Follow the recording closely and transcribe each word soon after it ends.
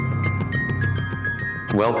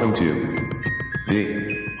Welcome to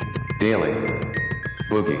the Daily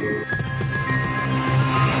Boogie.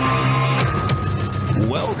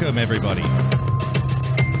 Welcome, everybody.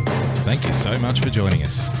 Thank you so much for joining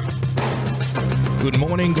us. Good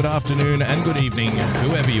morning, good afternoon, and good evening,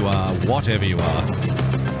 whoever you are, whatever you are.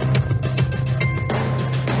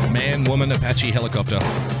 Man, woman, Apache, helicopter.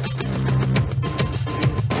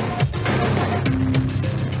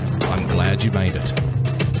 I'm glad you made it.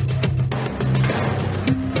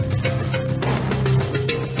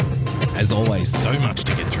 As always, so much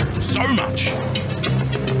to get through. So much!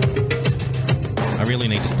 I really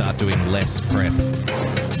need to start doing less prep.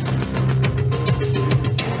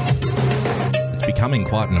 It's becoming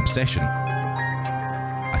quite an obsession.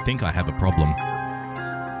 I think I have a problem.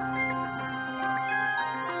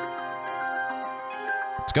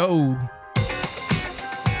 Let's go!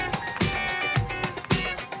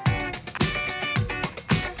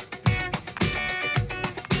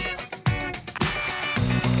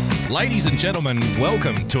 Ladies and gentlemen,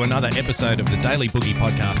 welcome to another episode of the Daily Boogie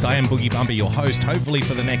Podcast. I am Boogie Bumper, your host. Hopefully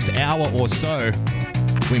for the next hour or so,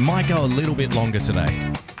 we might go a little bit longer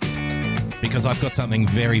today because I've got something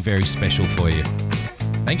very, very special for you.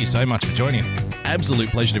 Thank you so much for joining us. Absolute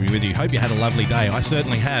pleasure to be with you. Hope you had a lovely day. I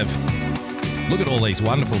certainly have. Look at all these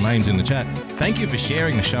wonderful names in the chat. Thank you for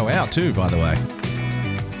sharing the show out too, by the way.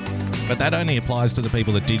 But that only applies to the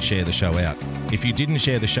people that did share the show out. If you didn't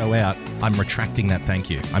share the show out, I'm retracting that thank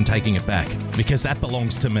you. I'm taking it back because that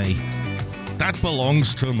belongs to me. That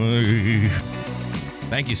belongs to me.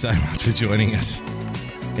 Thank you so much for joining us.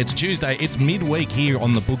 It's Tuesday. It's midweek here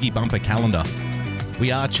on the Boogie Bumper calendar. We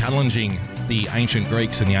are challenging the ancient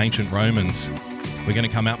Greeks and the ancient Romans. We're going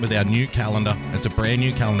to come out with our new calendar. It's a brand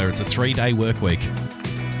new calendar. It's a 3-day work week.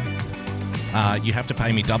 You have to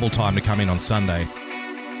pay me double time to come in on Sunday.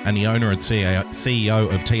 And the owner and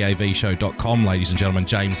CEO of TAVshow.com, ladies and gentlemen,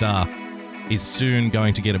 James R., is soon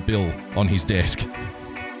going to get a bill on his desk.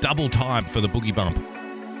 Double time for the Boogie Bump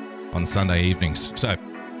on Sunday evenings. So,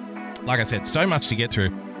 like I said, so much to get through.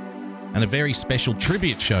 And a very special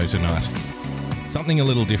tribute show tonight. Something a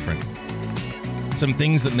little different. Some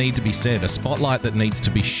things that need to be said. A spotlight that needs to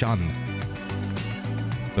be shunned.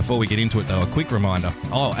 Before we get into it, though, a quick reminder.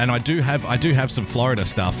 Oh, and I do have some Florida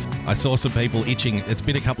stuff. I saw some people itching. It's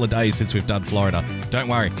been a couple of days since we've done Florida. Don't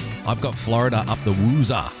worry. I've got Florida up the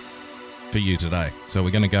woozer for you today. So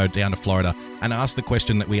we're going to go down to Florida and ask the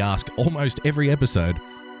question that we ask almost every episode.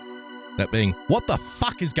 That being, what the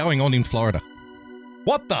fuck is going on in Florida?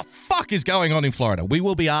 What the fuck is going on in Florida? We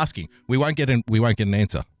will be asking. We won't get an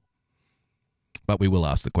answer. But we will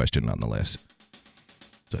ask the question nonetheless.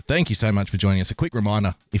 So thank you so much for joining us. A quick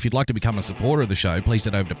reminder, if you'd like to become a supporter of the show, please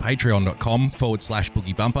head over to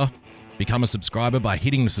patreon.com/Boogie Bumper. Become a subscriber by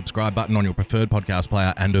hitting the subscribe button on your preferred podcast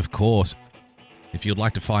player. And of course, if you'd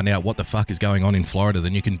like to find out what the fuck is going on in Florida,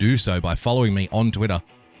 then you can do so by following me on Twitter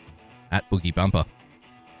 @Boogie Bumper.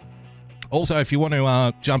 Also, if you want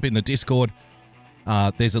to jump in the Discord,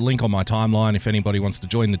 there's a link on my timeline if anybody wants to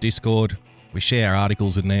join the Discord. We share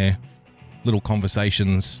articles in there, little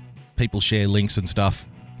conversations, people share links and stuff.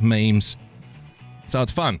 Memes. So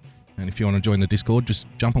it's fun. And if you want to join the Discord, just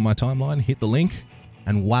jump on my timeline, hit the link,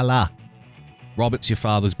 and voila. Robert's your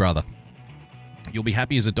father's brother. You'll be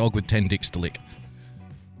happy as a dog with 10 dicks to lick.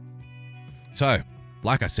 So,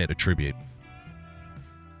 like I said, a tribute.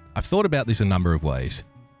 I've thought about this a number of ways.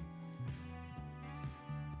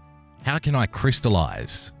 How can I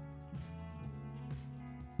crystallize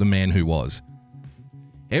the man who was?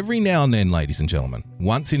 Every now and then, ladies and gentlemen,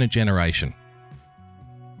 once in a generation,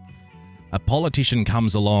 a politician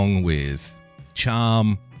comes along with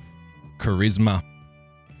charm, charisma,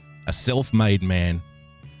 a self-made man,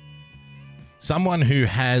 someone who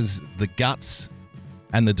has the guts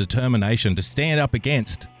and the determination to stand up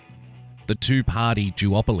against the two-party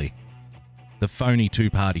duopoly, the phony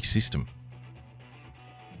two-party system,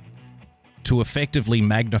 to effectively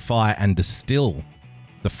magnify and distill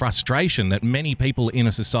the frustration that many people in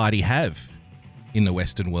a society have in the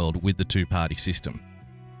Western world with the two-party system.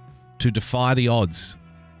 To defy the odds,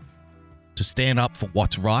 to stand up for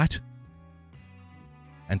what's right,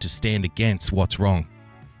 and to stand against what's wrong.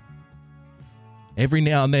 Every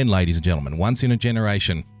now and then, ladies and gentlemen, once in a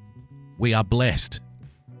generation, we are blessed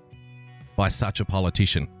by such a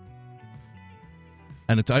politician.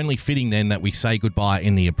 And it's only fitting then that we say goodbye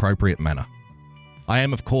in the appropriate manner. I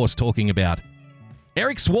am, of course, talking about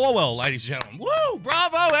Eric Swalwell, ladies and gentlemen. Woo!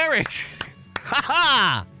 Bravo, Eric! Ha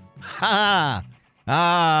ha! Ha ha!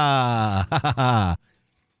 Ah, ha ha ha.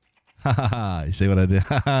 Ha ha ha. You see what I did?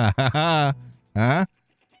 Ha ha ha. Huh?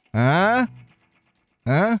 Huh?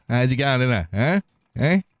 Huh? How'd you go in there? Huh?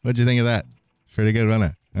 Hey? What'd you think of that? Pretty good,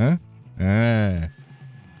 wasn't it? Huh?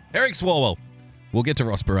 Eric Swalwell. We'll get to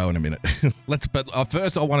Ross Perot in a minute. But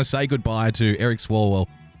first I want to say goodbye to Eric Swalwell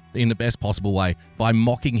in the best possible way by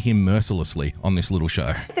mocking him mercilessly on this little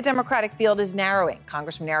show. The Democratic field is narrowing.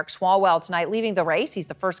 Congressman Eric Swalwell tonight leaving the race. He's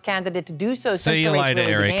the first candidate to do so since the race really began. See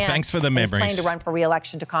you later, Eric. Thanks for the memories. He's planning to run for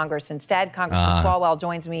re-election to Congress instead. Congressman Swalwell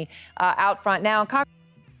joins me out front now.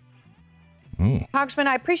 Congressman,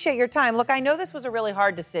 I appreciate your time. Look, I know this was a really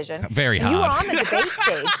hard decision. Very hard. You were on the debate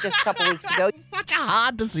stage just a couple weeks ago. Such a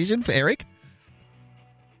hard decision for Eric.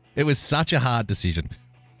 It was such a hard decision.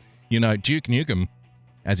 You know, Duke Nukem,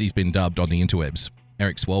 as he's been dubbed on the interwebs,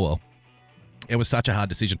 Eric Swalwell, it was such a hard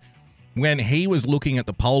decision. When he was looking at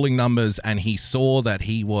the polling numbers and he saw that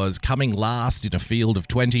he was coming last in a field of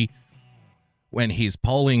 20, when his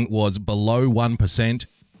polling was below 1%,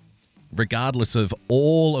 regardless of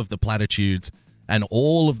all of the platitudes and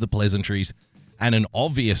all of the pleasantries and an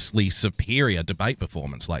obviously superior debate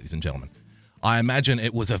performance, ladies and gentlemen, I imagine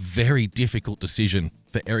it was a very difficult decision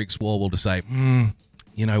for Eric Swalwell to say,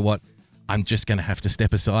 you know what, I'm just going to have to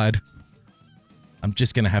step aside. I'm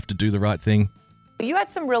just going to have to do the right thing. You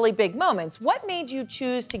had some really big moments. What made you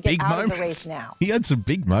choose to get out of the race now? He had some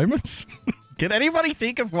big moments. Can anybody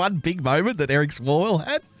think of one big moment that Eric Swalwell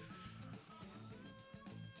had?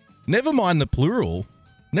 Never mind the plural.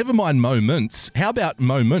 Never mind moments. How about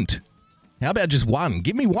moment? How about just one?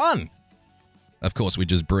 Give me one. Of course, we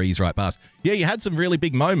just breeze right past. Yeah, you had some really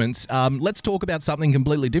big moments. Let's talk about something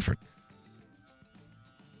completely different.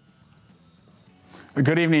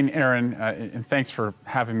 Good evening, Aaron, and thanks for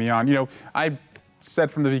having me on. You know, I said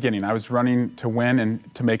from the beginning I was running to win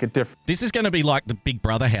and to make a difference. This is going to be like the Big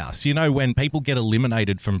Brother house. You know, when people get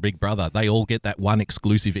eliminated from Big Brother, they all get that one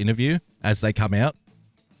exclusive interview as they come out,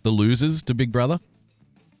 the losers to Big Brother.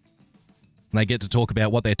 And they get to talk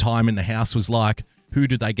about what their time in the house was like. Who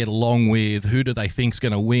did they get along with? Who do they think's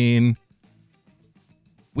going to win?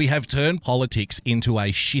 We have turned politics into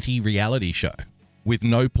a shitty reality show with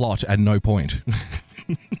no plot and no point.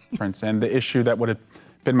 And the issue that would have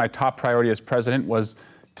been my top priority as president was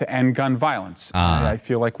to end gun violence. I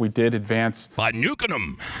feel like we did advance by nuking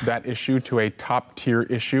them that issue to a top tier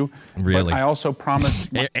issue. Really? But I also promised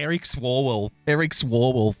Eric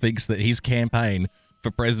Swalwell thinks that his campaign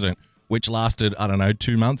for president, which lasted,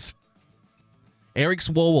 2 months. Eric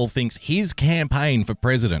Swalwell thinks his campaign for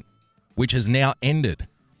president, which has now ended,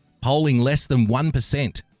 polling less than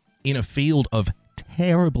 1% in a field of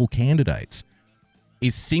terrible candidates,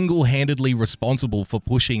 is single-handedly responsible for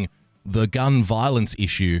pushing the gun violence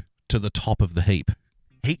issue to the top of the heap.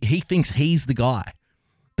 He thinks he's the guy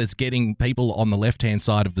that's getting people on the left-hand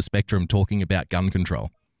side of the spectrum talking about gun control.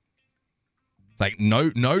 Like,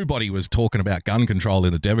 nobody was talking about gun control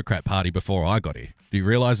in the Democrat Party before I got here. Do you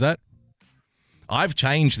realize that? I've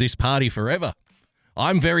changed this party forever.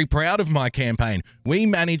 I'm very proud of my campaign. We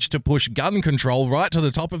managed to push gun control right to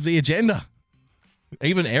the top of the agenda.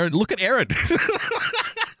 Even Erin, look at Erin.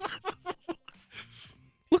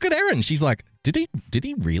 Look at Erin. She's like, did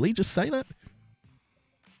he really just say that?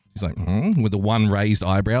 She's like, with the one raised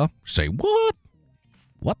eyebrow. Say, what?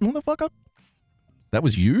 What, motherfucker? That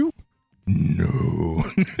was you? No.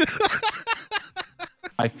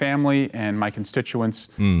 my family and my constituents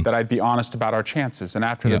that I'd be honest about our chances. And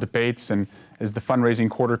after the debates and as the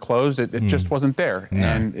fundraising quarter closed, it just wasn't there. No.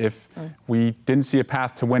 And if we didn't see a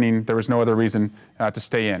path to winning, there was no other reason to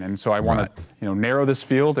stay in. And so I want to narrow this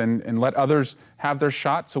field and let others have their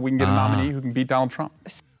shot so we can get a nominee who can beat Donald Trump.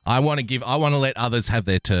 I want to let others have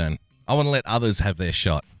their turn. I want to let others have their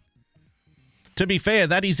shot. To be fair,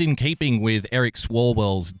 that is in keeping with Eric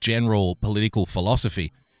Swalwell's general political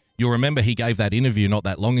philosophy. You'll remember he gave that interview not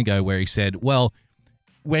that long ago where he said, well,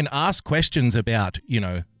 when asked questions about,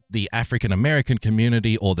 the African American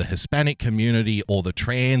community or the Hispanic community or the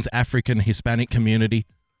trans African Hispanic community,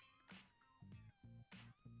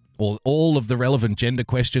 or all of the relevant gender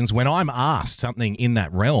questions, when I'm asked something in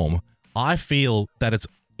that realm, I feel that it's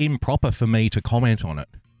improper for me to comment on it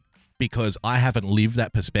because I haven't lived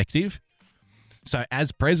that perspective. So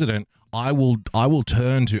as president, I will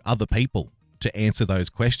turn to other people to answer those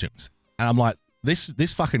questions. And I'm like,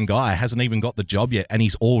 this fucking guy hasn't even got the job yet, and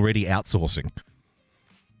he's already outsourcing.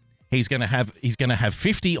 He's gonna have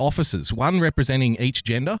 50 offices, one representing each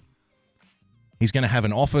gender. He's gonna have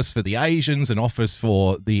an office for the Asians, an office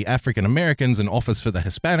for the African Americans, an office for the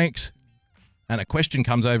Hispanics. And a question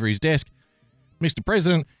comes over his desk, Mr.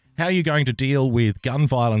 President, how are you going to deal with gun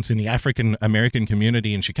violence in the African American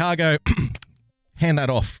community in Chicago? Hand that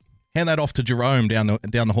off to Jerome down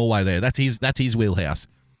the hallway there. That's his wheelhouse.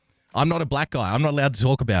 I'm not a black guy. I'm not allowed to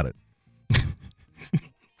talk about it.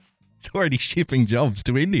 It's already shipping jobs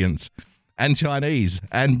to Indians and Chinese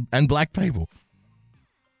and black people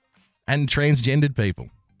and transgendered people.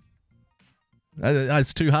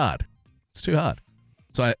 It's too hard. It's too hard.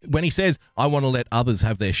 So when he says, I want to let others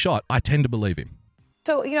have their shot, I tend to believe him.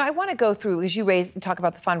 So, I want to go through, as you talk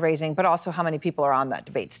about the fundraising, but also how many people are on that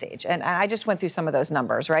debate stage. And I just went through some of those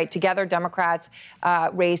numbers, right? Together, Democrats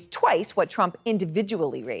raised twice what Trump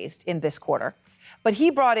individually raised in this quarter. But he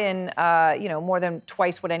brought in, more than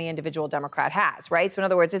twice what any individual Democrat has, right? So in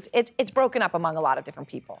other words, it's broken up among a lot of different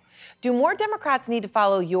people. Do more Democrats need to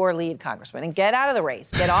follow your lead, Congressman, and get out of the race,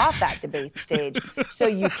 get off that debate stage so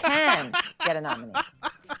you can get a nominee?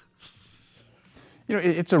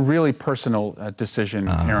 It's a really personal decision,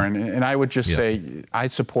 Aaron, and I would just say I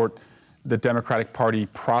support the Democratic Party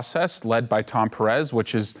process led by Tom Perez,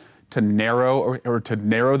 which is to narrow or to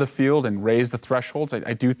narrow the field and raise the thresholds.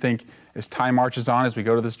 I do think as time marches on, as we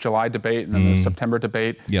go to this July debate and then the September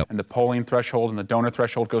debate, and the polling threshold and the donor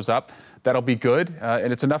threshold goes up, that'll be good.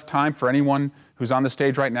 And it's enough time for anyone who's on the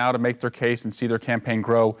stage right now to make their case and see their campaign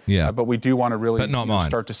grow. But we do want to really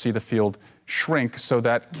start to see the field shrink so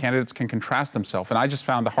that candidates can contrast themselves. And I just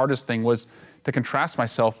found the hardest thing was to contrast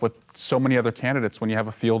myself with so many other candidates when you have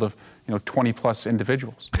a field of 20 plus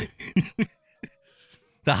individuals.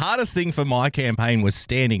 The hardest thing for my campaign was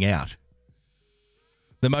standing out.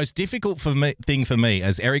 The most difficult thing for me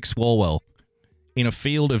as Eric Swalwell in a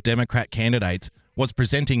field of Democrat candidates was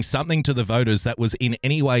presenting something to the voters that was in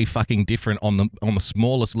any way fucking different on the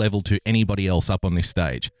smallest level to anybody else up on this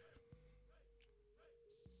stage.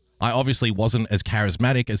 I obviously wasn't as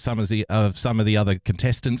charismatic as some of the other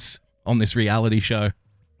contestants on this reality show.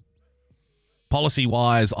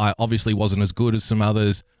 Policy-wise, I obviously wasn't as good as some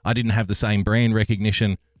others. I didn't have the same brand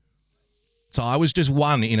recognition. So I was just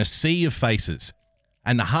one in a sea of faces.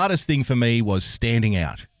 And the hardest thing for me was standing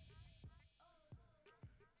out.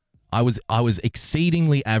 I was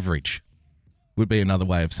exceedingly average, would be another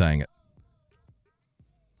way of saying it.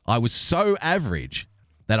 I was so average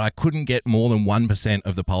that I couldn't get more than 1%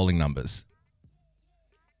 of the polling numbers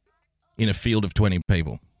in a field of 20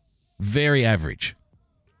 people. Very average.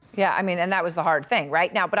 Yeah, and that was the hard thing,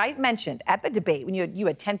 right? Now, but I mentioned at the debate, when you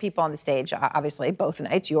had 10 people on the stage, obviously, both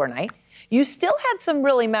nights, your night, you still had some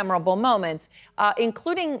really memorable moments,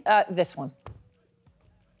 including this one.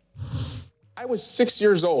 I was 6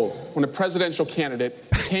 years old when a presidential candidate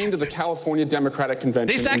came to the California Democratic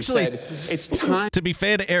Convention and said, it's time. To be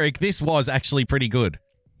fair to Eric, this was actually pretty good.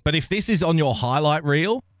 But if this is on your highlight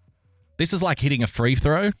reel, this is like hitting a free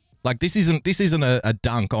throw. Like this isn't a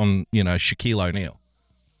dunk on, Shaquille O'Neal.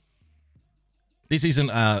 This isn't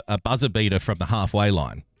a buzzer beater from the halfway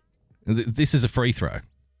line. This is a free throw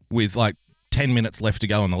with like 10 minutes left to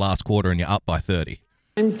go in the last quarter and you're up by 30.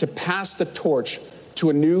 Time to pass the torch to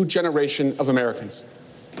a new generation of Americans.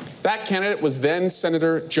 That candidate was then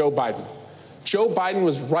Senator Joe Biden. Joe Biden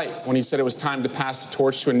was right when he said it was time to pass the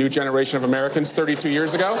torch to a new generation of Americans 32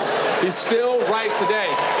 years ago. He's still right today.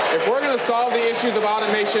 If we're going to solve the issues of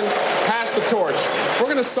automation, pass the torch. If we're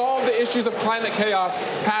going to solve the issues of climate chaos,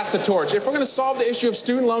 pass the torch. If we're going to solve the issue of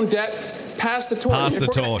student loan debt, pass the torch. If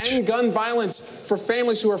we're going to end gun violence for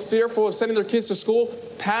families who are fearful of sending their kids to school,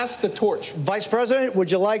 pass the torch. Vice President,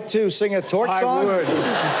 would you like to sing a torch song? I would.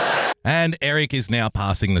 And Eric is now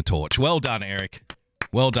passing the torch. Well done, Eric.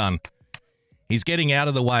 Well done. He's getting out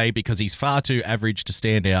of the way because he's far too average to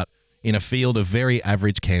stand out in a field of very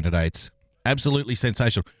average candidates. Absolutely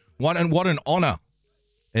sensational. What an honor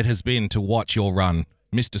it has been to watch your run,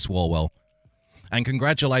 Mr. Swalwell. And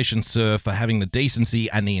congratulations, sir, for having the decency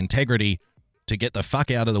and the integrity to get the fuck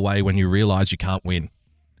out of the way when you realize you can't win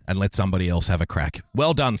and let somebody else have a crack.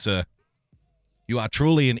 Well done, sir. You are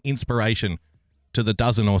truly an inspiration to the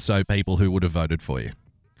dozen or so people who would have voted for you.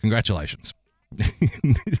 Congratulations.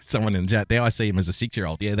 Someone in the chat. Now I see him as a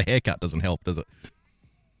 6-year-old. Yeah, the haircut doesn't help, does it?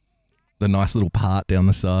 The nice little part down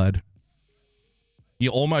the side.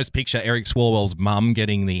 You almost picture Eric Swalwell's mum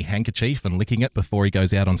getting the handkerchief and licking it before he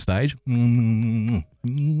goes out on stage.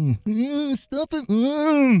 Stop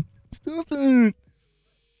it. Stop it.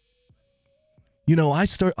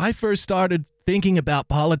 I first started thinking about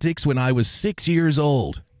politics when I was 6 years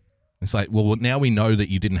old. It's like, well, now we know that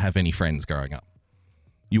you didn't have any friends growing up.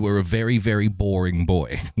 You were a very, very boring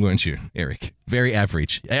boy, weren't you, Eric? Very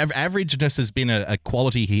average. Averageness has been a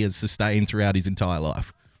quality he has sustained throughout his entire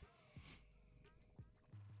life.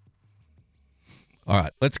 All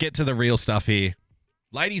right, let's get to the real stuff here.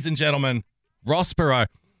 Ladies and gentlemen, Ross Perot.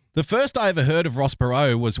 The first I ever heard of Ross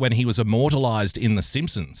Perot was when he was immortalized in The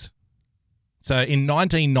Simpsons. So in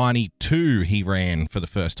 1992, he ran for the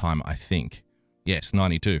first time, I think. Yes,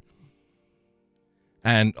 92.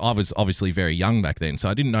 And I was obviously very young back then, so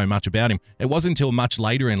I didn't know much about him. It wasn't until much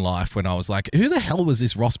later in life when I was like, who the hell was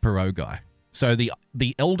this Ross Perot guy? So the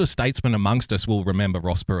elder statesman amongst us will remember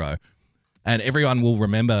Ross Perot, and everyone will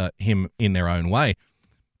remember him in their own way.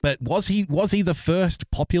 But was he the first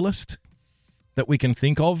populist that we can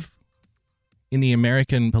think of in the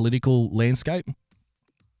American political landscape?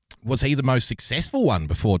 Was he the most successful one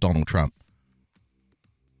before Donald Trump?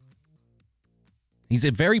 He's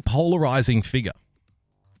a very polarizing figure.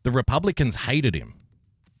 The Republicans hated him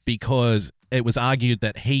because it was argued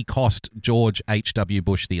that he cost George H.W.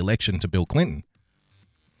 Bush the election to Bill Clinton.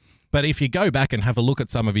 But if you go back and have a look at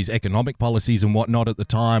some of his economic policies and whatnot at the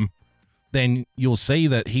time, then you'll see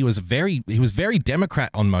that he was very Democrat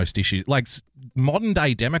on most issues. Like modern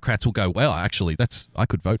day Democrats will go, well, actually, I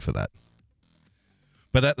could vote for that.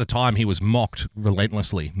 But at the time, he was mocked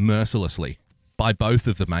relentlessly, mercilessly by both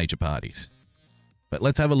of the major parties. But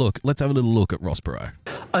let's have a look. Let's have a little look at Ross Perot.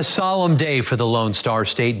 A solemn day for the Lone Star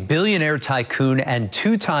State. Billionaire tycoon and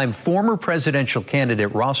two-time former presidential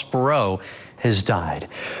candidate Ross Perot has died.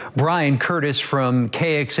 Brian Curtis from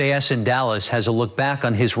KXAS in Dallas has a look back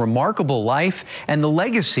on his remarkable life and the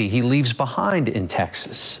legacy he leaves behind in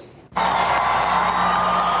Texas.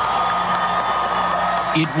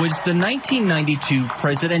 It was the 1992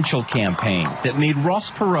 presidential campaign that made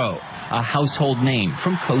Ross Perot a household name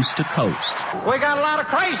from coast to coast. We got a lot of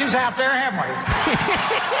crazies out there, haven't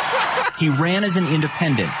we? He ran as an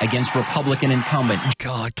independent against Republican incumbent.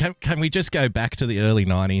 God, can we just go back to the early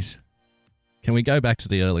 90s? Can we go back to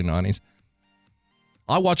the early 90s?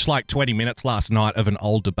 I watched like 20 minutes last night of an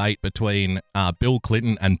old debate between Bill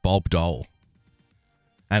Clinton and Bob Dole.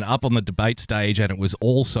 And up on the debate stage, and it was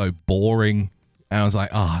all so boring. And I was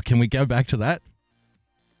like, can we go back to that?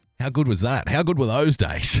 How good was that? How good were those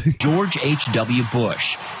days? George H.W.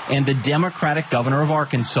 Bush and the Democratic governor of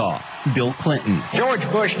Arkansas, Bill Clinton. George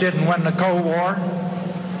Bush didn't win the Cold War.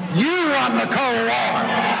 You won the Cold War.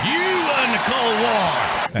 You won the Cold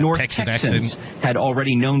War. North Texans had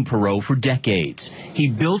already known Perot for decades. He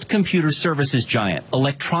built computer services giant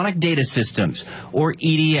Electronic Data Systems, or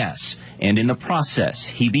EDS, and in the process,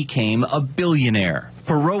 he became a billionaire.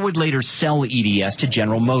 Perot would later sell EDS to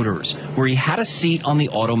General Motors, where he had a seat on the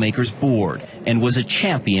automaker's board and was a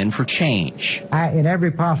champion for change. I, in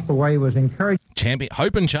every possible way, was encouraged. Champion,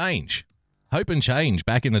 hope and change. Hope and change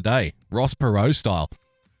back in the day. Ross Perot style.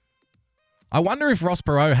 I wonder if Ross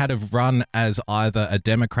Perot had have run as either a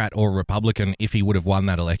Democrat or a Republican if he would have won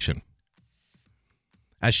that election.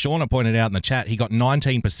 As Shauna pointed out in the chat, he got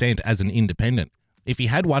 19% as an independent. If he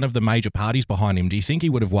had one of the major parties behind him, do you think he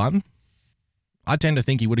would have won? I tend to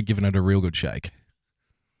think he would have given it a real good shake.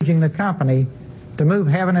 The company to move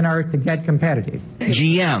heaven and earth to get competitive.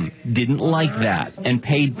 GM didn't like that and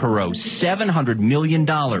paid Perot $700 million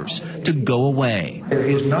to go away. There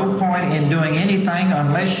is no point in doing anything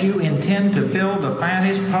unless you intend to build the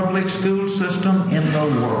finest public school system in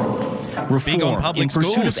the world. Reform in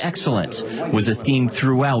pursuit of excellence was a theme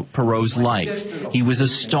throughout Perot's life. He was a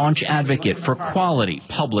staunch advocate for quality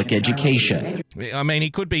public education. I mean,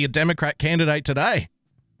 he could be a Democrat candidate today.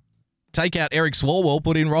 Take out Eric Swalwell,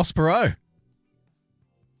 put in Ross Perot.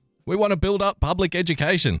 We want to build up public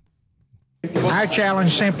education. Our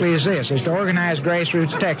challenge simply is this, is to organize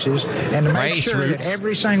grassroots Texas and to make sure that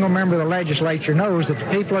every single member of the legislature knows that the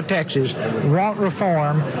people of Texas want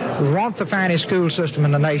reform, want the finest school system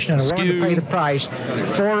in the nation, and are willing to pay the price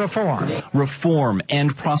for reform. Reform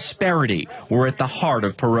and prosperity were at the heart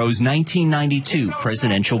of Perot's 1992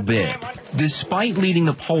 presidential bid. Despite leading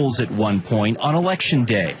the polls at one point on Election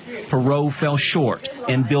Day, Perot fell short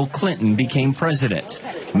and Bill Clinton became president.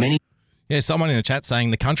 Yeah, someone in the chat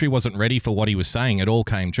saying the country wasn't ready for what he was saying. It all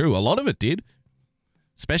came true. A lot of it did,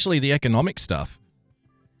 especially the economic stuff.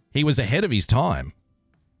 He was ahead of his time.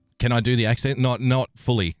 Can I do the accent? Not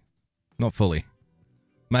fully. Not fully.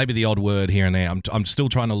 Maybe the odd word here and there. I'm still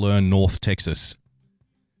trying to learn North Texas.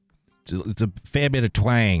 It's a fair bit of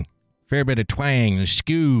twang. Fair bit of twang. The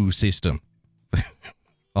skew system.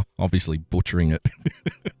 Obviously butchering it.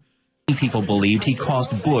 People believed he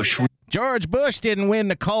cost Bush George Bush didn't win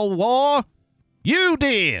the Cold War. You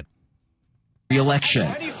did.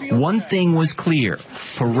 Re-election. One thing was clear.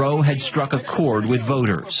 Perot had struck a chord with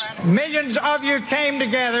voters. Millions of you came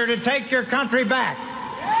together to take your country back.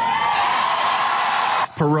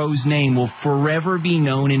 Perot's name will forever be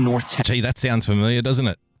known in North Texas. Gee, that sounds familiar, doesn't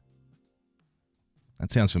it?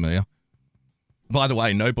 That sounds familiar. By the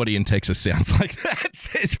way, nobody in Texas sounds like that.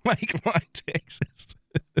 Says Make My Texas.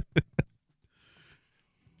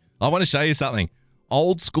 I want to show you something.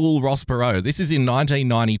 Old school Ross Perot. This is in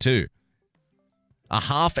 1992. A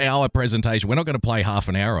half-hour presentation. We're not going to play half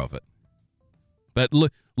an hour of it. But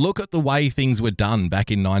look at the way things were done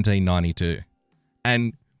back in 1992.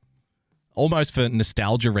 And almost for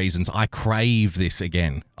nostalgia reasons, I crave this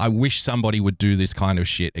again. I wish somebody would do this kind of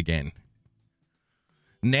shit again.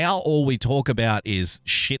 Now all we talk about is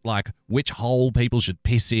shit like which hole people should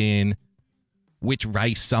piss in, which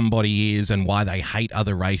race somebody is and why they hate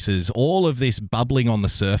other races. All of this bubbling on the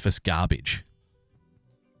surface garbage.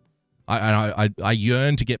 I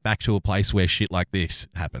yearn to get back to a place where shit like this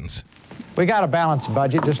happens. We got to balance the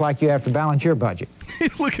budget just like you have to balance your budget.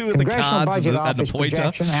 Look at the Congressional cards Budget and the Office pointer.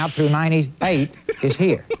 projection out through 98 is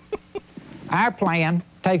here. Our plan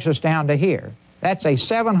takes us down to here. That's a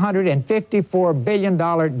 $754 billion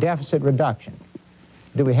deficit reduction.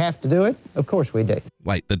 Do we have to do it? Of course we do.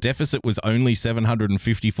 Wait, the deficit was only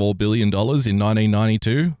 $754 billion in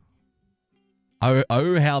 1992?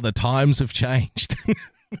 Oh, how the times have changed.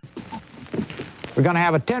 We're going to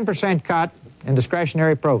have a 10% cut in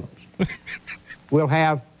discretionary programs. We'll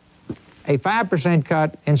have a 5%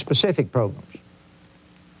 cut in specific programs.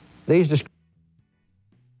 These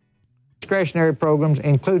discretionary programs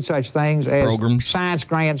include such things as science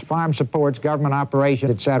grants, farm supports, government operations,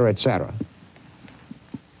 et cetera, et cetera.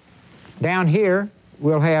 Down here,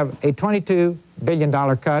 we'll have a $22 billion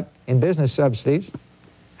cut in business subsidies,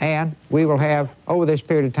 and we will have, over this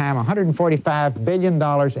period of time, $145 billion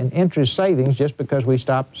in interest savings just because we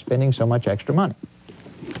stopped spending so much extra money.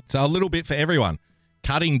 So a little bit for everyone.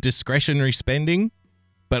 Cutting discretionary spending,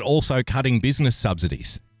 but also cutting business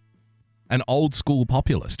subsidies. An old school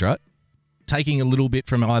populist, right? Taking a little bit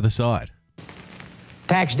from either side.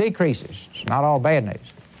 Tax decreases. It's not all bad news.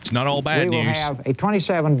 It's not all bad news. We will have a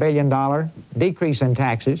 $27 billion decrease in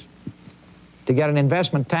taxes to get an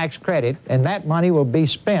investment tax credit, and that money will be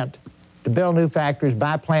spent to build new factories,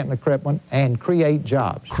 buy plant and equipment, and create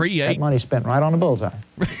jobs. That money's spent right on the bullseye.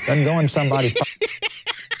 Doesn't go in somebody's pocket.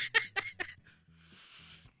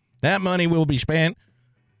 That money will be spent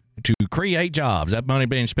to create jobs. That money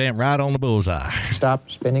being spent right on the bullseye.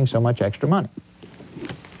 Stop spending so much extra money.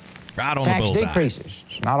 Right on the bullseye. Tax decreases.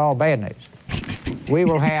 It's not all bad news. We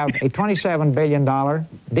will have a $27 billion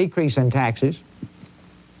decrease in taxes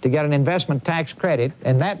to get an investment tax credit,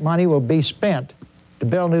 and that money will be spent to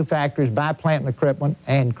build new factories, buy plant and equipment,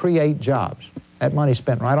 and create jobs. That money's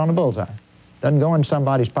spent right on the bullseye. Doesn't go in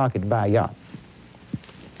somebody's pocket to buy a yacht.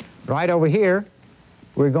 Right over here,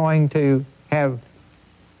 we're going to have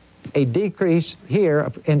a decrease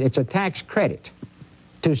here, and it's a tax credit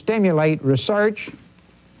to stimulate research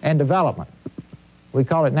and development. We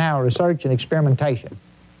call it now research and experimentation.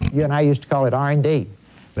 You and I used to call it R&D.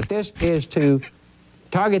 But this is to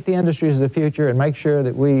target the industries of the future and make sure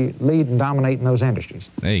that we lead and dominate in those industries.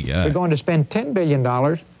 There you go. We're going to spend $10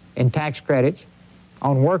 billion in tax credits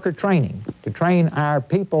on worker training to train our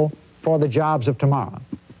people for the jobs of tomorrow.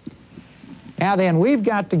 Now then, we've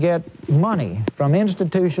got to get money from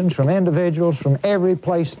institutions, from individuals, from every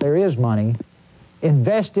place there is money,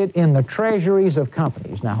 invested in the treasuries of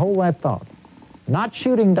companies. Now hold that thought. Not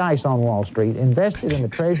shooting dice on Wall Street, invested in the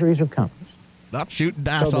treasuries of companies. Not shooting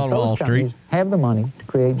dice so on Wall Street. Have the money to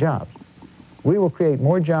create jobs. We will create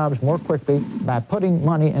more jobs more quickly by putting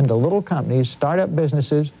money into little companies, startup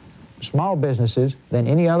businesses, small businesses than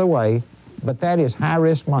any other way, but that is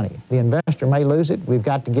high-risk money. The investor may lose it. We've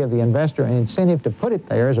got to give the investor an incentive to put it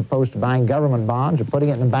there as opposed to buying government bonds or putting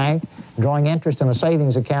it in the bank, drawing interest in a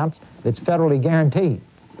savings account that's federally guaranteed.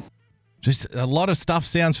 Just a lot of stuff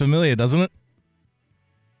sounds familiar, doesn't it?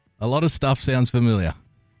 A lot of stuff sounds familiar.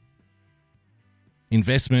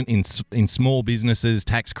 Investment in small businesses,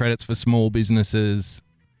 tax credits for small businesses,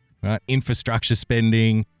 right? Infrastructure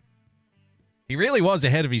spending. He really was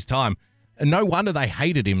ahead of his time. And no wonder they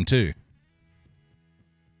hated him too.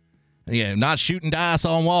 Yeah, not shooting dice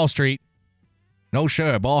on Wall Street. No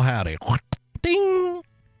sure, ball howdy. Ding!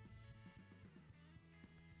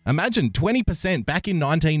 Imagine 20% back in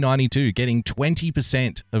 1992 getting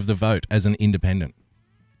 20% of the vote as an independent.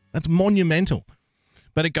 That's monumental.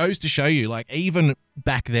 But it goes to show you, like, even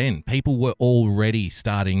back then, people were already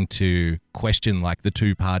starting to question, like, the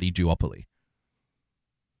two-party duopoly.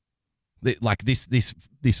 Like,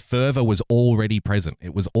 this fervor was already present.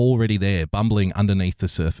 It was already there, bumbling underneath the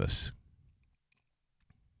surface.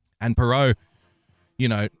 And Perot, you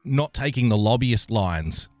know, not taking the lobbyist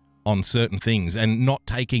lines on certain things and not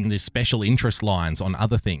taking the special interest lines on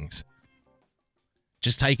other things.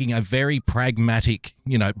 Just taking a very pragmatic,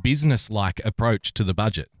 you know, business-like approach to the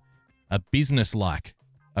budget. A business-like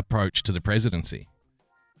approach to the presidency.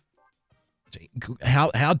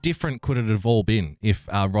 How different could it have all been if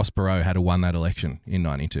Ross Perot had won that election in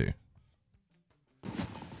 92?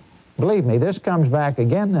 Believe me, this comes back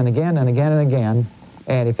again and again and again and again,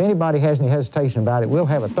 And if anybody has any hesitation about it, we'll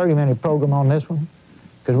have a 30-minute program on this one,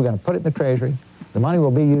 because we're going to put it in the Treasury. The money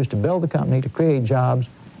will be used to build the company, to create jobs,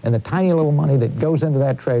 and the tiny little money that goes into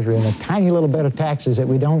that Treasury and the tiny little bit of taxes that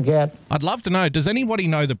we don't get. I'd love to know, does anybody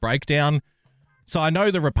know the breakdown? So I know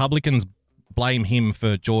the Republicans blame him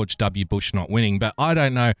for George W. Bush not winning, but I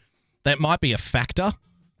don't know. That might be a factor.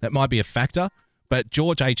 But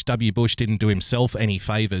George H.W. Bush didn't do himself any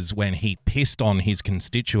favors when he pissed on his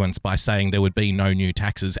constituents by saying there would be no new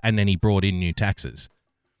taxes, and then he brought in new taxes.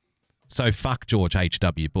 So fuck George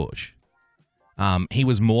H.W. Bush. He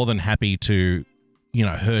was more than happy to,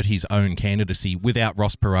 hurt his own candidacy without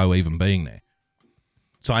Ross Perot even being there.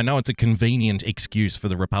 So I know it's a convenient excuse for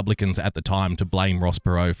the Republicans at the time to blame Ross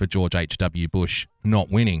Perot for George H.W. Bush not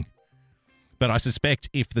winning. But I suspect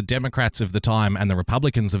if the Democrats of the time and the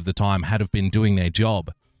Republicans of the time had have been doing their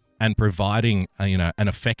job and providing, an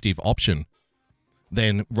effective option,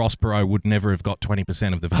 then Ross Perot would never have got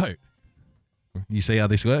 20% of the vote. You see how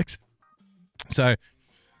this works? So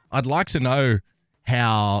I'd like to know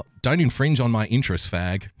how... Don't infringe on my interest,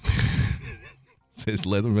 fag. Says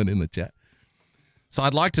Leatherman in the chat. So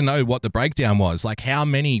I'd like to know what the breakdown was. Like how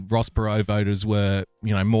many Ross Perot voters were,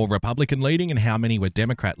 more Republican leading and how many were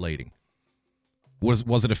Democrat leading. Was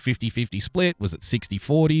it a 50-50 split? Was it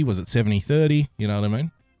 60-40? Was it 70-30? You know what I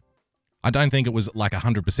mean? I don't think it was like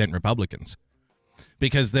 100% Republicans.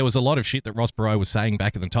 Because there was a lot of shit that Ross Perot was saying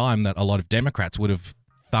back in the time that a lot of Democrats would have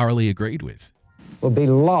thoroughly agreed with. Will be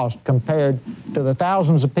lost compared to the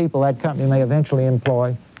thousands of people that company may eventually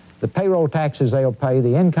employ, the payroll taxes they'll pay,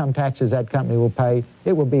 the income taxes that company will pay.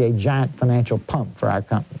 It will be a giant financial pump for our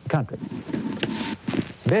country.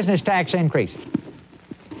 Business tax increases.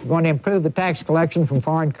 We're going to improve the tax collection from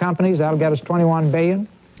foreign companies. That'll get us $21 billion.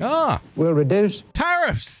 We'll reduce...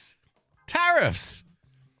 Tariffs!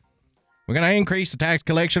 We're going to increase the tax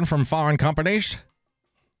collection from foreign companies.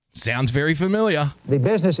 Sounds very familiar. The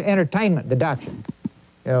business entertainment deduction.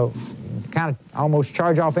 Kind of almost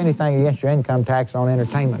charge off anything against your income tax on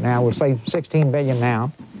entertainment now. We'll save $16 billion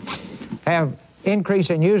now. Have increase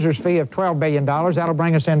in user's fee of $12 billion. That'll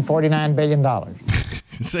bring us in $49 billion.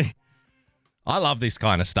 See, I love this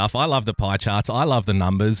kind of stuff. I love the pie charts. I love the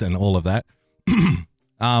numbers and all of that.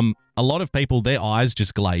 A lot of people, their eyes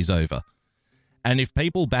just glaze over. And if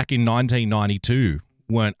people back in 1992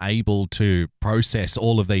 weren't able to process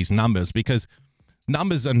all of these numbers, because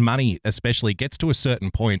numbers and money especially gets to a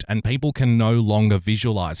certain point and people can no longer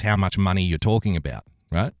visualize how much money you're talking about,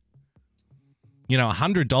 right?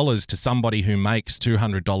 $100 to somebody who makes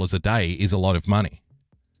 $200 a day is a lot of money.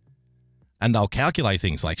 And they'll calculate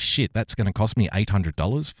things like, shit, that's going to cost me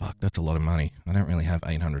 $800? Fuck, that's a lot of money. I don't really have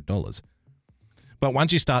 $800. But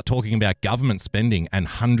once you start talking about government spending and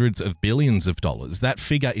hundreds of billions of dollars, that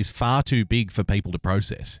figure is far too big for people to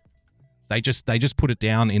process. They just put it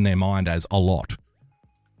down in their mind as a lot.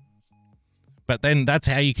 But then that's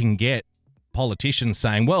how you can get politicians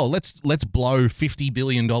saying, well, let's blow $50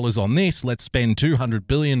 billion on this. Let's spend $200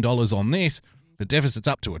 billion on this. The deficit's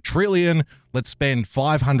up to $1 trillion. Let's spend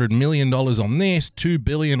 $500 million on this, $2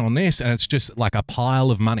 billion on this. And it's just like a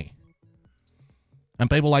pile of money. And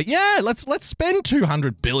people are like, yeah, let's spend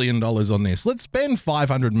 $200 billion on this. Let's spend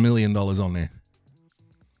 $500 million on this.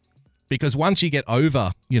 Because once you get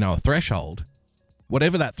over, a threshold,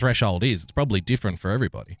 whatever that threshold is, it's probably different for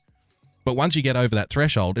everybody. But once you get over that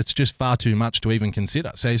threshold, it's just far too much to even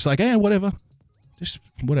consider. So it's like, yeah, whatever. Just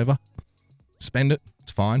whatever. Spend it.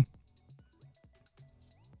 It's fine.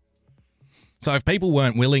 So if people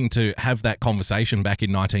weren't willing to have that conversation back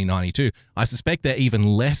in 1992, I suspect they're even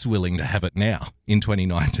less willing to have it now in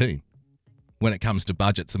 2019 when it comes to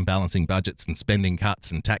budgets and balancing budgets and spending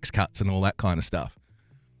cuts and tax cuts and all that kind of stuff.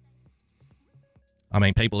 I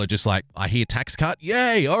mean, people are just like, I hear tax cut.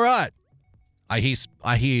 Yay. All right. I hear,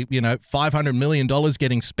 $500 million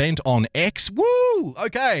getting spent on X. Woo.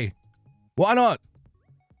 Okay. Why not?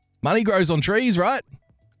 Money grows on trees, right?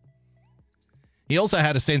 He also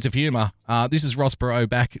had a sense of humor. This is Ross Perot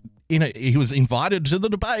back he was invited to the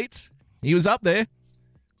debates. He was up there,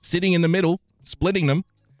 sitting in the middle, splitting them.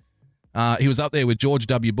 He was up there with George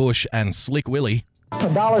W. Bush and Slick Willie. The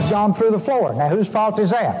dollar's gone through the floor. Now, whose fault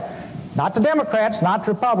is that? Not the Democrats, not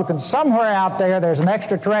the Republicans. Somewhere out there's an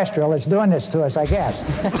extraterrestrial that's doing this to us, I guess.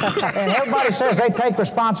 And everybody says they take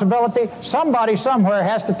responsibility. Somebody somewhere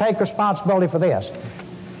has to take responsibility for this.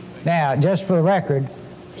 Now, just for the record,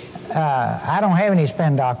 I don't have any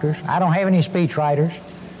spin doctors. I don't have any speech writers.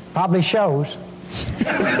 Probably shows.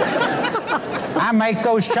 I make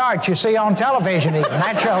those charts you see on television even.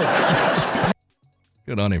 That shows.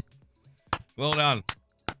 Good on him. Well done.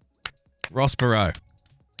 Ross Perot.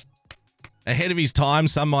 Ahead of his time,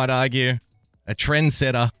 some might argue. a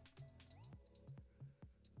trendsetter,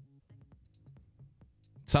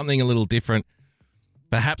 something a little different,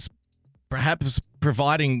 perhaps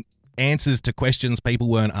providing answers to questions people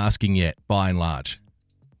weren't asking yet, by and large.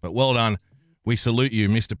 But well done. We salute you,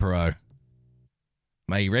 Mr. Perot.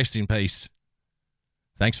 May you rest in peace.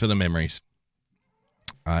 Thanks for the memories.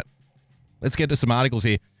 All right, let's get to some articles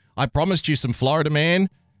here. I promised you some Florida man,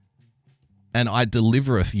 and I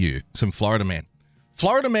delivereth you some Florida man.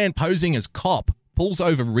 Florida man posing as cop pulls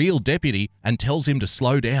over real deputy and tells him to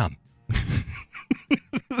slow down.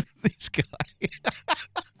 This guy.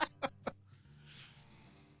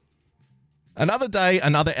 Another day,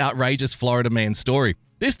 another outrageous Florida man story.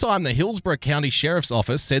 This time, the Hillsborough County Sheriff's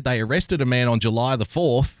Office said they arrested a man on July the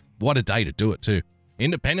 4th. What a day to do it, too.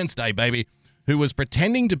 Independence Day, baby. Who was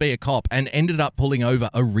pretending to be a cop and ended up pulling over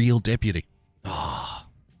a real deputy. Oh,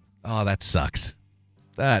 that sucks.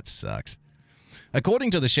 That sucks.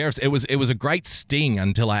 According to the sheriffs, it was a great sting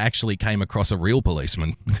until I actually came across a real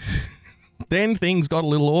policeman. Then things got a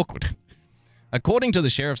little awkward. According to the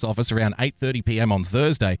sheriff's office, around 8:30 p.m. on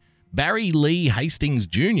Thursday, Barry Lee Hastings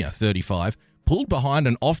Jr., 35, pulled behind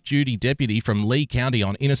an off-duty deputy from Lee County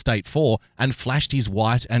on Interstate 4 and flashed his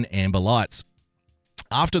white and amber lights.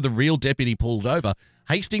 After the real deputy pulled over,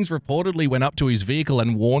 Hastings reportedly went up to his vehicle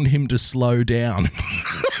and warned him to slow down.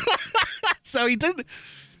 So he did,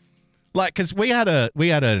 because we had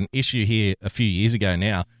an issue here a few years ago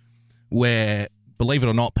now where, believe it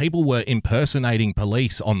or not, people were impersonating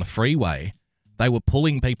police on the freeway. They were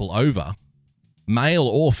pulling people over, male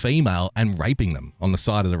or female, and raping them on the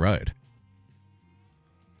side of the road.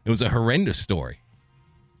 It was a horrendous story.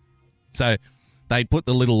 So they'd put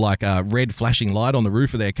the little red flashing light on the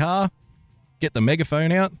roof of their car, get the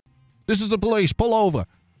megaphone out. This is the police, pull over.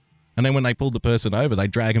 And then when they pulled the person over, they'd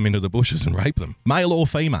drag them into the bushes and rape them. Male or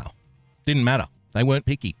female. Didn't matter. They weren't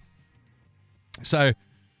picky. So,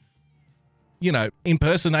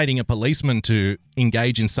 impersonating a policeman to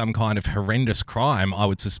engage in some kind of horrendous crime, I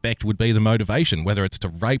would suspect would be the motivation, whether it's to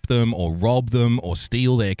rape them or rob them or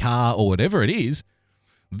steal their car or whatever it is.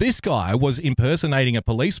 This guy was impersonating a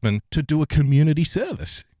policeman to do a community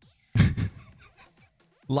service.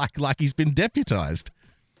 like he's been deputized.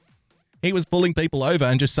 He was pulling people over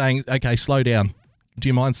and just saying, okay, slow down. Do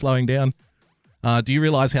you mind slowing down? Do you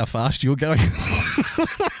realize how fast you're going?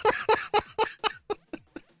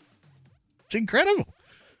 It's incredible.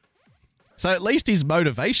 So at least his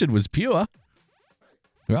motivation was pure,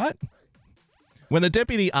 right? When the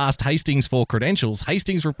deputy asked Hastings for credentials,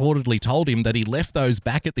 Hastings reportedly told him that he left those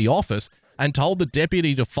back at the office and told the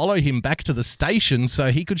deputy to follow him back to the station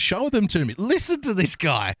so he could show them to me. Listen to this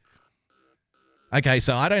guy. Okay,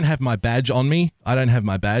 so I don't have my badge on me. I don't have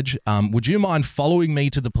my badge. Would you mind following me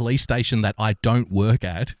to the police station that I don't work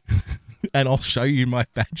at? And I'll show you my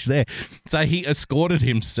badge there. So he escorted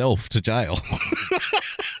himself to jail.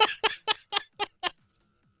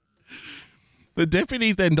 The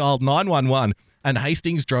deputy then dialed 911 and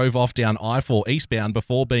Hastings drove off down I-4 eastbound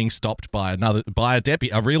before being stopped by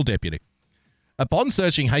a real deputy. Upon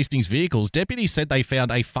searching Hastings' vehicles, deputies said they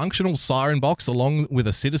found a functional siren box along with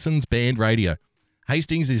a citizen's band radio.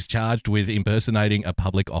 Hastings is charged with impersonating a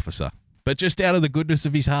public officer, but just out of the goodness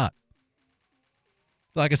of his heart.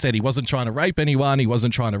 Like I said, he wasn't trying to rape anyone. He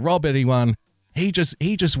wasn't trying to rob anyone. He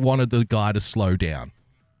just wanted the guy to slow down,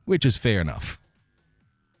 which is fair enough.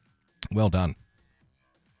 Well done.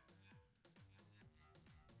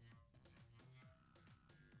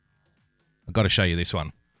 I've got to show you this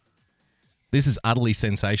one. This is utterly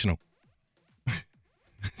sensational.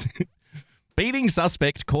 Beating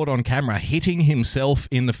suspect caught on camera hitting himself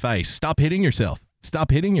in the face. Stop hitting yourself.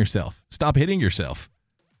 Stop hitting yourself. Stop hitting yourself.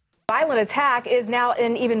 Violent attack is now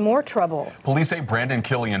in even more trouble. Police say Brandon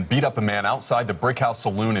Killian beat up a man outside the Brick House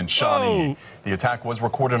Saloon in Shawnee. The attack was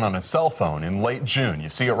recorded on a cell phone in late June. You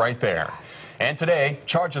see it right there. And today,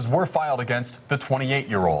 charges were filed against the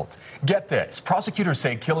 28-year-old. Get this, prosecutors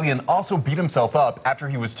say Killian also beat himself up after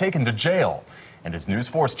he was taken to jail. And as News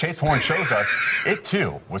 4's Chase Horn shows us, it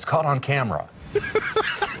too was caught on camera.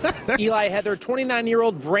 Eli Heather,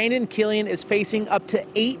 29-year-old Brandon Killian is facing up to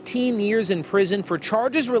 18 years in prison for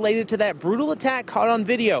charges related to that brutal attack caught on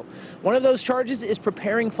video. One of those charges is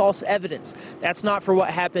preparing false evidence. That's not for what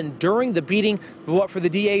happened during the beating, but what for the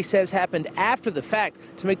DA says happened after the fact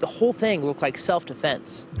to make the whole thing look like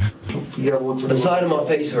self-defense. The side of my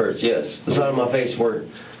face hurts, yes. The side of my face hurt.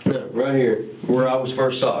 Right here, where I was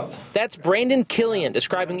first shot. That's Brandon Killian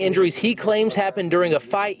describing injuries he claims happened during a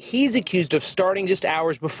fight he's accused of starting just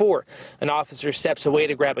hours before. An officer steps away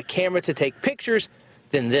to grab a camera to take pictures,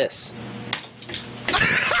 then this.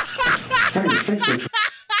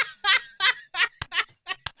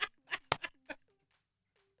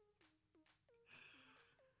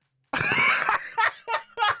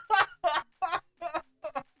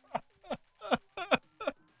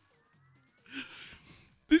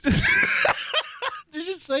 Did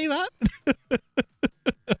you see that?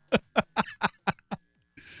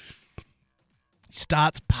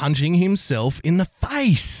 Starts punching himself in the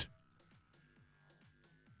face.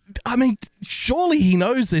 I mean, surely he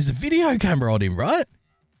knows there's a video camera on him, right?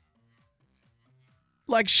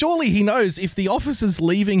 Like, surely he knows if the officer's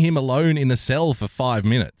leaving him alone in a cell for 5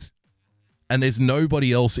 minutes and there's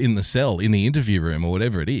nobody else in the cell, in the interview room or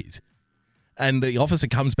whatever it is, and the officer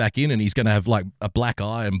comes back in and he's going to have like a black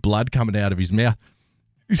eye and blood coming out of his mouth.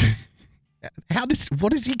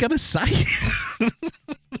 What is he going to say?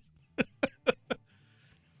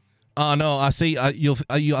 Oh, no, I see. I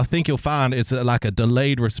think you'll find it's like a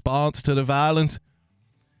delayed response to the violence.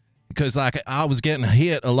 Because, like, I was getting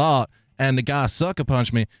hit a lot and the guy sucker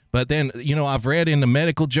punched me. But then, you know, I've read in the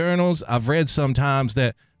medical journals, I've read sometimes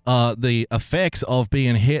that the effects of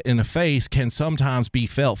being hit in the face can sometimes be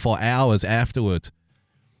felt for hours afterwards.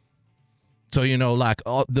 So, you know, like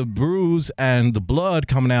the bruise and the blood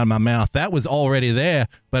coming out of my mouth, that was already there,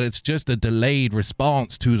 but it's just a delayed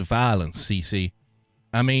response to the violence, CC.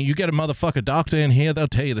 I mean, you get a motherfucker doctor in here, they'll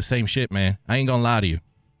tell you the same shit, man. I ain't gonna lie to you.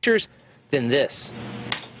 Than this.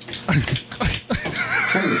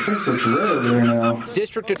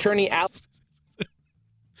 District Attorney Al.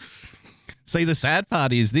 See, the sad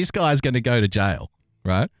part is this guy's going to go to jail,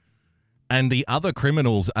 right? And the other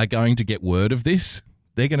criminals are going to get word of this.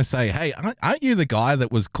 They're going to say, hey, aren't you the guy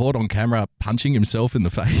that was caught on camera punching himself in the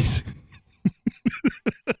face?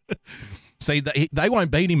 See, they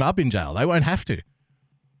won't beat him up in jail. They won't have to.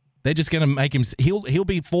 They're just going to make him, he'll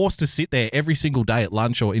be forced to sit there every single day at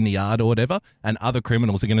lunch or in the yard or whatever, and other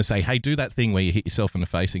criminals are going to say, hey, do that thing where you hit yourself in the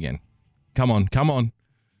face again. Come on, come on.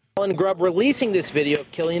 Alan Grubb releasing this video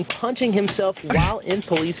of Killian punching himself while in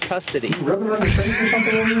police custody.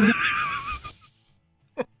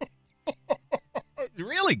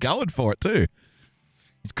 Really going for it, too.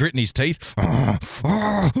 He's gritting his teeth.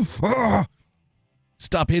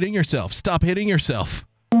 Stop hitting yourself. Stop hitting yourself.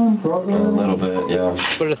 A little bit,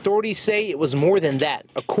 yeah. But authorities say it was more than that.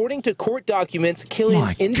 According to court documents,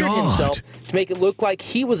 Killian injured himself to make it look like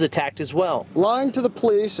he was attacked as well. Lying to the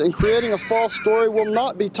police and creating a false story will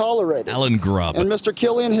not be tolerated. Alan Grubb. And Mr.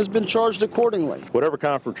 Killian has been charged accordingly. Whatever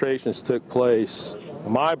confrontations took place,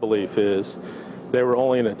 my belief is they were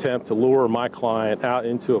only an attempt to lure my client out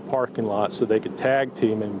into a parking lot so they could tag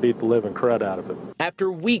team and beat the living crud out of him.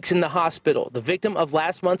 After weeks in the hospital, the victim of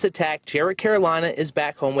last month's attack, Jarrett, Carolina, is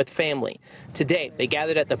back home with family. Today, they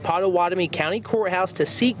gathered at the Pottawatomie County Courthouse to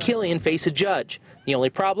see Killian face a judge. The only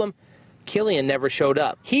problem? Killian never showed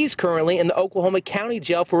up. He's currently in the Oklahoma County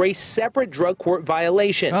Jail for a separate drug court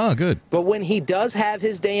violation. Oh, good. But when he does have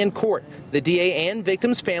his day in court, the DA and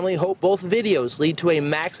victim's family hope both videos lead to a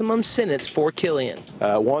maximum sentence for Killian.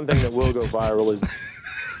 One thing that will go viral is...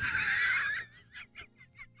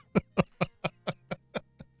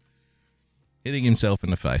 hitting himself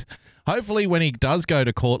in the face. Hopefully when he does go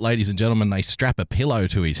to court, ladies and gentlemen, they strap a pillow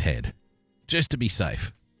to his head. Just to be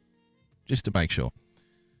safe. Just to make sure.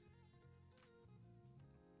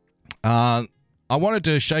 I wanted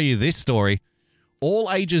to show you this story.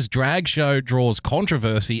 All ages drag show draws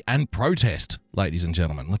controversy and protest, ladies and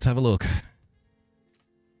gentlemen. Let's have a look.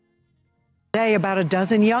 Today, about a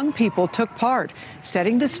dozen young people took part,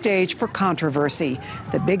 setting the stage for controversy.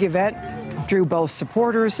 The big event drew both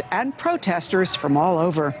supporters and protesters from all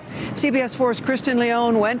over. CBS 4's Kristen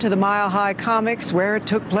Leone went to the Mile High Comics where it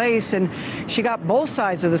took place, and she got both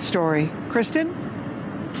sides of the story. Kristen?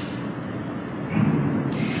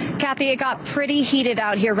 Kathy, it got pretty heated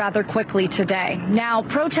out here rather quickly today. Now,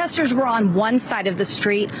 protesters were on one side of the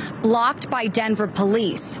street, blocked by Denver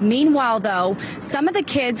police. Meanwhile, though, some of the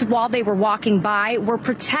kids, while they were walking by, were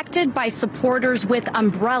protected by supporters with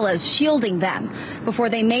umbrellas shielding them before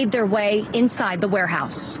they made their way inside the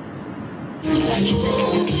warehouse.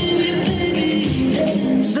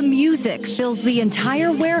 The music fills the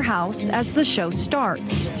entire warehouse as the show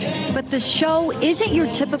starts. But the show isn't your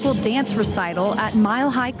typical dance recital at Mile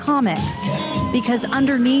High Comics, because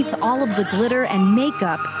underneath all of the glitter and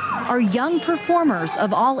makeup are young performers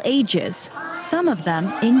of all ages, some of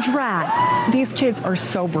them in drag. These kids are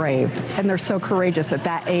so brave, and they're so courageous at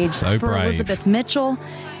that age. So For brave. Elizabeth Mitchell,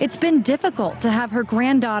 it's been difficult to have her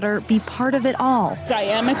granddaughter be part of it all. I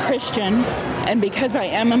am a Christian, and because I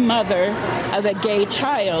am a mother of a gay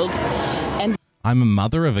child, and I'm a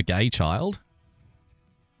mother of a gay child?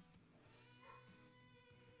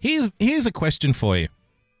 Here's a question for you.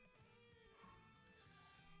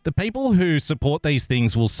 The people who support these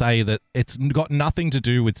things will say that it's got nothing to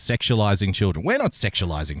do with sexualizing children. We're not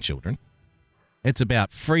sexualizing children. It's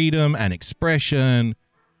about freedom and expression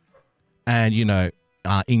and, you know,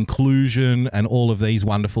 inclusion and all of these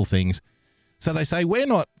wonderful things. So they say, we're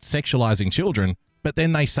not sexualizing children, but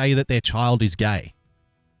then they say that their child is gay.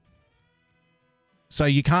 So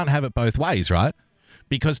you can't have it both ways, right?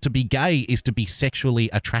 Because to be gay is to be sexually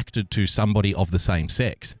attracted to somebody of the same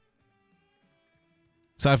sex.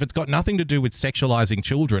 So if it's got nothing to do with sexualizing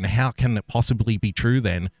children, how can it possibly be true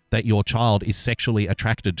then that your child is sexually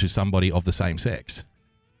attracted to somebody of the same sex?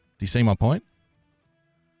 Do you see my point?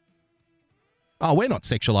 Oh, we're not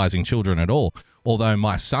sexualizing children at all, although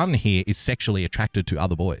my son here is sexually attracted to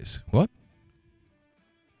other boys. What?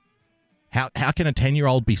 How can a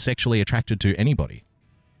 10-year-old be sexually attracted to anybody?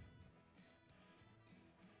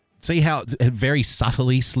 See how it very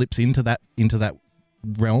subtly slips into that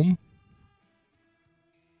realm?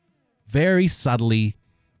 Very subtly,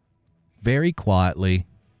 very quietly,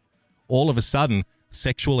 all of a sudden,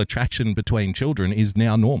 sexual attraction between children is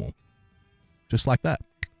now normal. Just like that.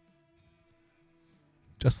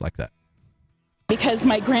 Just like that. Because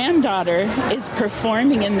my granddaughter is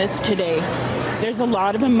performing in this today. There's a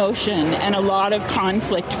lot of emotion and a lot of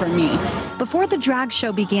conflict for me. Before the drag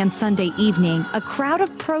show began Sunday evening, a crowd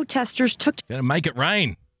of protesters took to... Gonna make it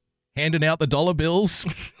rain. Handing out the dollar bills.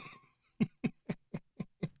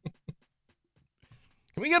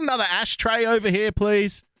 Can we get another ashtray over here,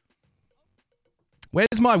 please?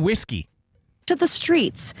 Where's my whiskey? To the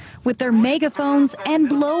streets with their megaphones and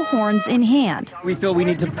blowhorns in hand. We feel we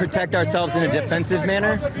need to protect ourselves in a defensive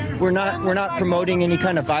manner. We're not promoting any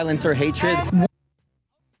kind of violence or hatred.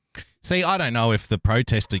 See, I don't know if the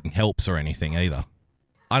protesting helps or anything either.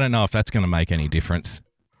 I don't know if that's going to make any difference.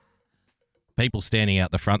 People standing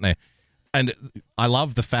out the front there. And I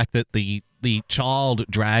love the fact that the child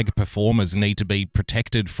drag performers need to be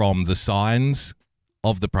protected from the signs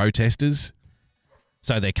of the protesters.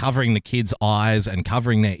 So they're covering the kids' eyes and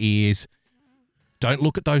covering their ears. Don't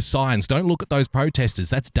look at those signs. Don't look at those protesters.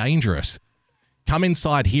 That's dangerous. Come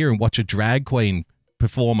inside here and watch a drag queen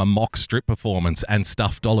perform a mock strip performance and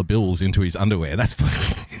stuff dollar bills into his underwear. That's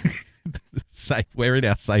safe. We're in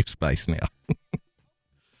our safe space now.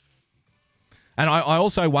 And I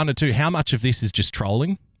also wonder too, how much of this is just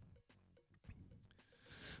trolling?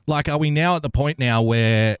 Like, are we now at the point now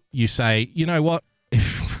where you say, you know what,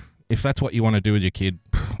 if that's what you want to do with your kid,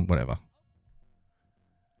 whatever.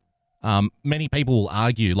 Many people will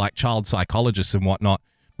argue, like child psychologists and whatnot,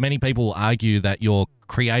 many people will argue that you're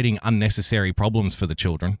creating unnecessary problems for the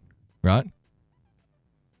children, right?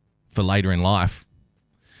 For later in life.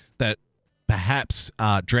 That perhaps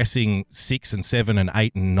dressing 6 and 7 and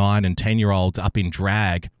 8 and 9 and 10-year-olds up in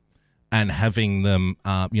drag and having them,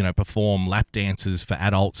 perform lap dances for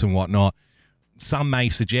adults and whatnot, some may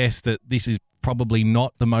suggest that this is probably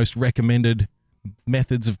not the most recommended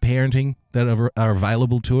methods of parenting that are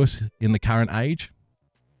available to us in the current age.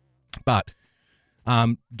 But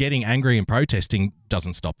getting angry and protesting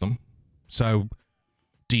doesn't stop them. So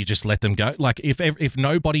do you just let them go? Like, if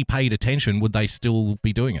nobody paid attention, would they still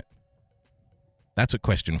be doing it? That's a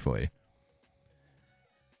question for you.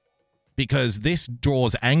 Because this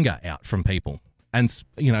draws anger out from people. And,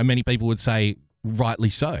 many people would say,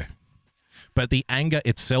 rightly so. But the anger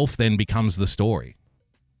itself then becomes the story.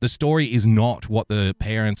 The story is not what the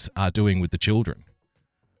parents are doing with the children.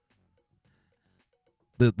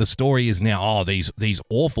 The story is now, these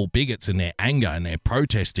awful bigots and their anger and they're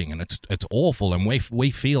protesting and it's awful and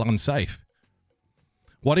we feel unsafe.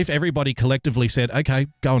 What if everybody collectively said, okay,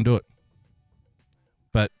 go and do it.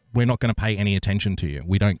 But we're not going to pay any attention to you.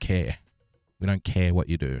 We don't care. We don't care what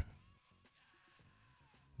you do.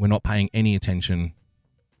 We're not paying any attention.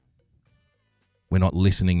 We're not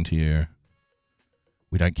listening to you.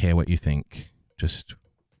 We don't care what you think. Just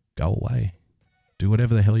go away. Do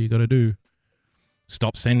whatever the hell you got to do.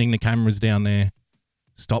 Stop sending the cameras down there.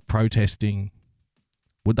 Stop protesting.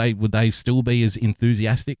 Would they still be as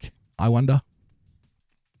enthusiastic? I wonder.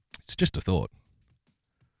 It's just a thought.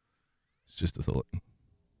 It's just a thought.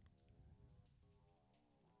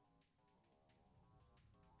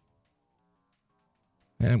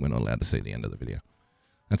 And we're not allowed to see the end of the video.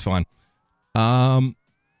 That's fine. Got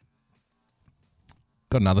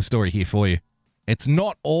another story here for you. It's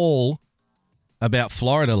not all about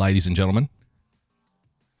Florida, ladies and gentlemen.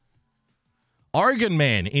 Oregon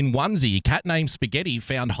man in onesie, cat named Spaghetti,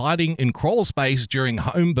 found hiding in crawl space during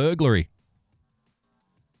home burglary.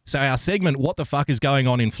 So our segment, What the Fuck is Going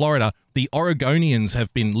On in Florida? The Oregonians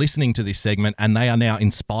have been listening to this segment and they are now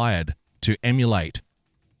inspired to emulate.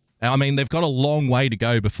 I mean, they've got a long way to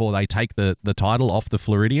go before they take the title off the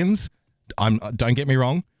Floridians. Don't get me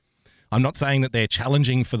wrong. I'm not saying that they're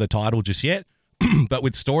challenging for the title just yet, but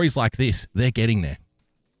with stories like this, they're getting there.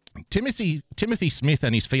 Timothy Smith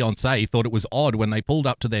and his fiancée thought it was odd when they pulled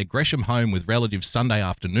up to their Gresham home with relatives Sunday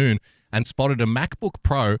afternoon and spotted a MacBook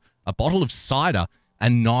Pro, a bottle of cider,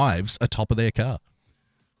 and knives atop of their car.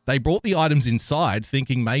 They brought the items inside,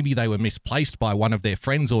 thinking maybe they were misplaced by one of their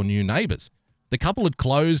friends or new neighbours. The couple had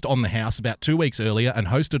closed on the house about 2 weeks earlier and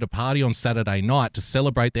hosted a party on Saturday night to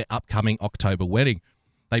celebrate their upcoming October wedding.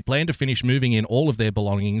 They plan to finish moving in all of their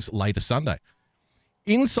belongings later Sunday.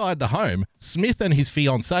 Inside the home, Smith and his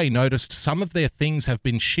fiancée noticed some of their things have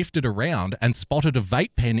been shifted around and spotted a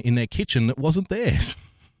vape pen in their kitchen that wasn't theirs.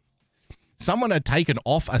 Someone had taken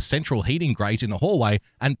off a central heating grate in the hallway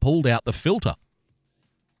and pulled out the filter.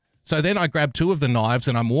 So then I grabbed 2 of the knives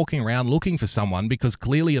and I'm walking around looking for someone because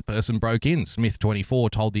clearly a person broke in, Smith, 24,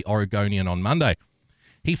 told the Oregonian on Monday.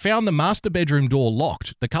 He found the master bedroom door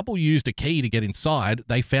locked. The couple used a key to get inside.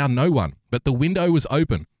 They found no one, but the window was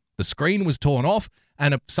open. The screen was torn off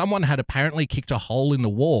and someone had apparently kicked a hole in the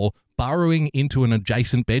wall, burrowing into an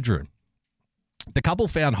adjacent bedroom. The couple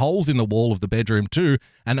found holes in the wall of the bedroom too,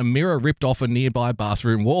 and a mirror ripped off a nearby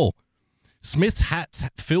bathroom wall. Smith's hats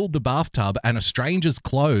filled the bathtub, and a stranger's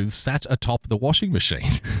clothes sat atop the washing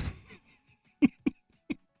machine.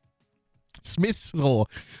 Smith saw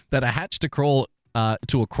that a hatch to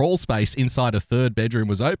a crawl space inside a third bedroom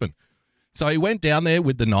was open. So he went down there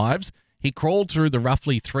with the knives. He crawled through the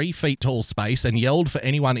roughly 3 feet tall space and yelled for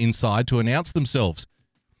anyone inside to announce themselves.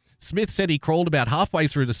 Smith said he crawled about halfway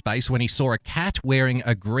through the space when he saw a cat wearing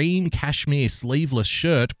a green cashmere sleeveless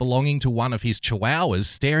shirt belonging to one of his chihuahuas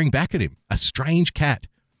staring back at him. A strange cat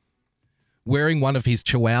wearing one of his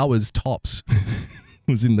chihuahua's tops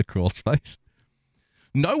was in the crawl space.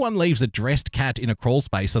 No one leaves a dressed cat in a crawl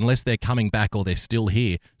space unless they're coming back or they're still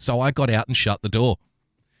here, so I got out and shut the door.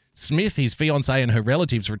 Smith, his fiancée, and her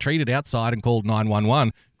relatives retreated outside and called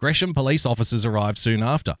 911. Gresham police officers arrived soon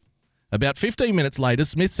after. About 15 minutes later,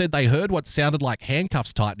 Smith said they heard what sounded like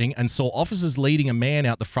handcuffs tightening and saw officers leading a man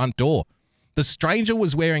out the front door. The stranger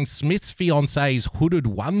was wearing Smith's fiancée's hooded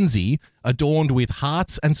onesie adorned with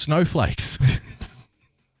hearts and snowflakes.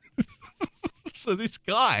 So this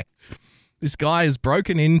guy has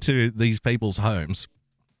broken into these people's homes.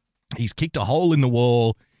 He's kicked a hole in the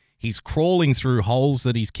wall. He's crawling through holes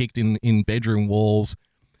that he's kicked in bedroom walls,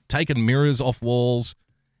 taken mirrors off walls.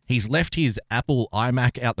 He's left his Apple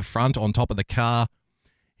iMac out the front on top of the car.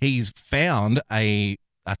 He's found a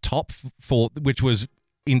top which was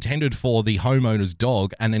intended for the homeowner's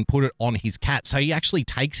dog and then put it on his cat. So he actually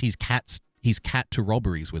takes his cat to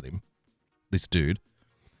robberies with him, this dude.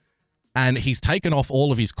 And he's taken off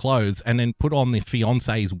all of his clothes and then put on the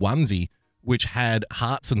fiance's onesie, which had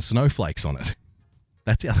hearts and snowflakes on it.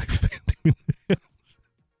 That's how they found him in the house.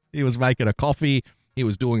 He was making a coffee. He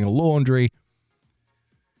was doing a laundry.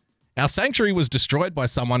 Our sanctuary was destroyed by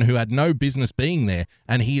someone who had no business being there,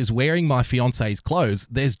 and he is wearing my fiance's clothes.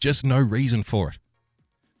 There's just no reason for it.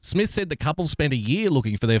 Smith said the couple spent a year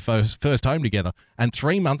looking for their first home together and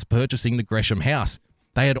 3 months purchasing the Gresham house.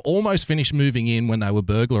 They had almost finished moving in when they were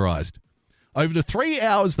burglarized. Over the 3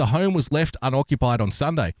 hours the home was left unoccupied on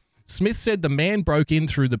Sunday, Smith said the man broke in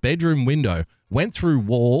through the bedroom window, went through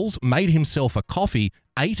walls, made himself a coffee,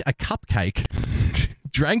 ate a cupcake,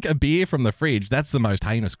 drank a beer from the fridge. That's the most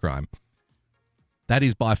heinous crime. That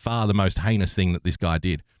is by far the most heinous thing that this guy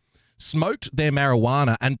did. Smoked their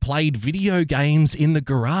marijuana and played video games in the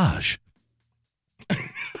garage.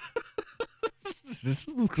 This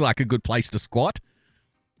looks like a good place to squat.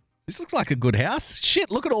 This looks like a good house.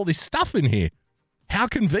 Shit, look at all this stuff in here. How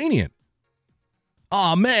convenient.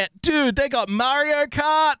 Oh, man. Dude, they got Mario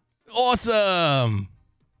Kart. Awesome.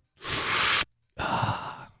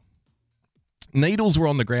 Needles were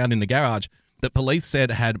on the ground in the garage that police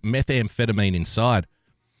said had methamphetamine inside.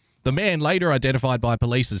 The man, later identified by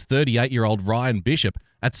police as 38-year-old Ryan Bishop,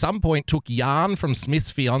 at some point took yarn from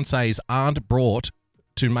Smith's fiance's aunt brought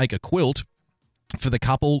to make a quilt for the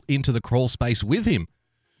couple into the crawl space with him,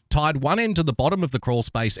 tied one end to the bottom of the crawl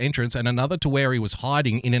space entrance and another to where he was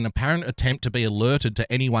hiding in an apparent attempt to be alerted to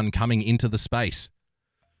anyone coming into the space.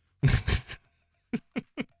 There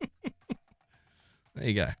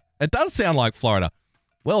you go. It does sound like Florida.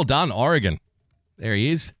 Well done, Oregon. There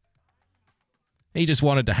he is. He just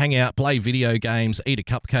wanted to hang out, play video games, eat a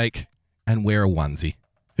cupcake, and wear a onesie.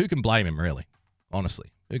 Who can blame him, really?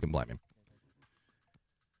 Honestly, who can blame him?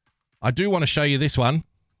 I do want to show you this one.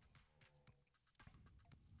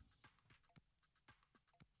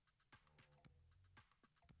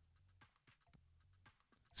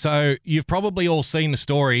 So you've probably all seen the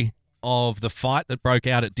story of the fight that broke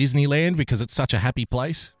out at Disneyland because it's such a happy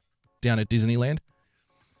place down at Disneyland.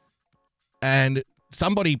 And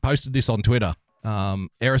somebody posted this on Twitter.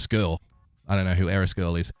 Eris Girl. I don't know who Eris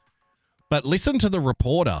Girl is. But listen to the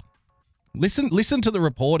reporter. Listen to the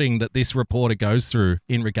reporting that this reporter goes through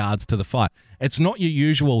in regards to the fight. It's not your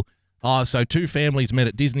usual, so two families met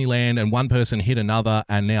at Disneyland and one person hit another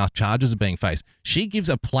and now charges are being faced. She gives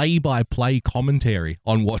a play-by-play commentary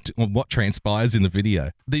on what transpires in the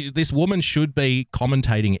video. This woman should be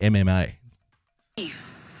commentating MMA.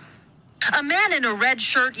 A man in a red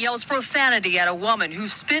shirt yells profanity at a woman who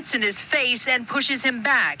spits in his face and pushes him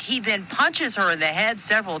back. He then punches her in the head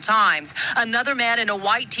several times. Another man in a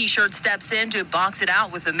white T-shirt steps in to box it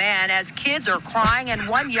out with the man as kids are crying and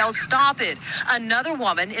one yells, "Stop it." Another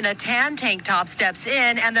woman in a tan tank top steps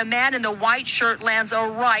in and the man in the white shirt lands a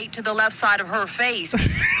right to the left side of her face.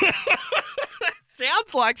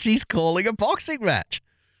 Sounds like she's calling a boxing match.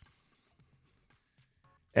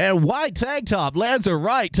 And white tank top lands a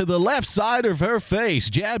right to the left side of her face.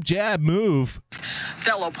 Jab, jab, move.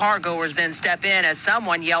 Fellow parkgoers then step in as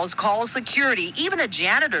someone yells, "Call security." Even a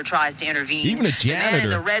janitor tries to intervene. Even a janitor. The man in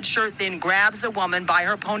the red shirt then grabs the woman by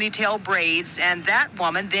her ponytail braids, and that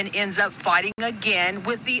woman then ends up fighting again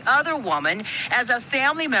with the other woman as a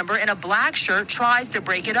family member in a black shirt tries to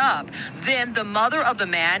break it up. Then the mother of the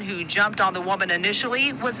man who jumped on the woman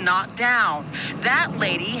initially was knocked down. That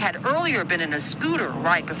lady had earlier been in a scooter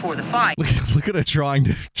right before the fight. Look at her trying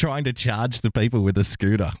to charge the people with a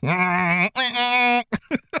scooter.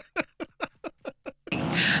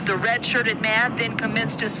 The red-shirted man then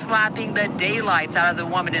commenced to slapping the daylights out of the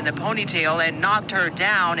woman in the ponytail and knocked her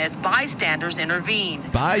down as bystanders intervened.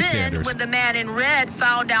 Then, when the man in red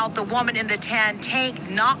found out the woman in the tan tank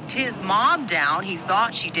knocked his mom down, he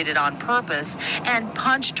thought she did it on purpose and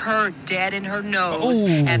punched her dead in her nose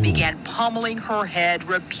and began pummeling her head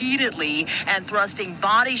repeatedly and thrusting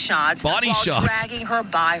body shots while dragging her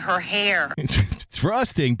by her hair.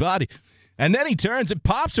 Thrusting body. And then he turns and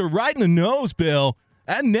pops her right in the nose, Bill.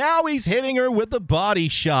 And now he's hitting her with the body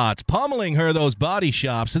shots, pummeling her those body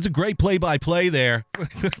shots. It's a great play-by-play there.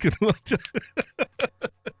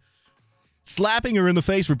 Slapping her in the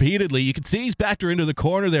face repeatedly. You can see he's backed her into the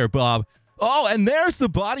corner there, Bob. Oh, and there's the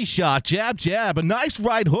body shot. Jab, jab. A nice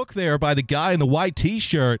right hook there by the guy in the white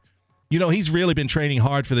T-shirt. You know, he's really been training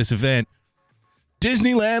hard for this event.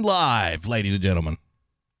 Disneyland Live, ladies and gentlemen.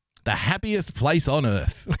 The happiest place on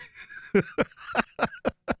earth.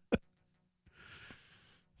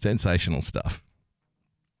 Sensational stuff.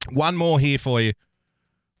 One more here for you.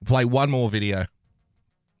 We'll play one more video.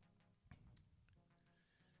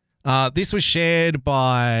 This was shared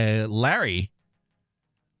by Larry.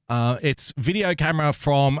 It's video camera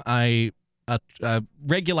from a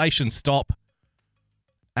regulation stop.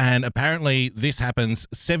 And apparently this happens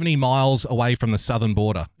 70 miles away from the southern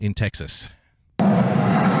border in Texas. You're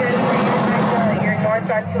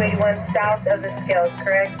northbound 281 south of the scales,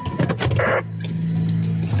 correct?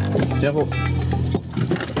 Devil.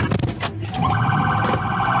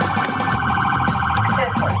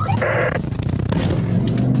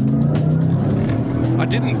 I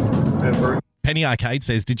didn't. Penny Arcade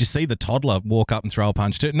says, did you see the toddler walk up and throw a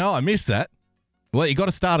punch too? No, I missed that. Well, you got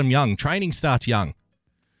to start them young. Training starts young.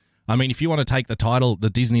 I mean, if you want to take the title, the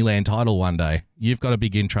Disneyland title one day, you've got to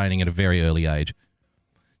begin training at a very early age.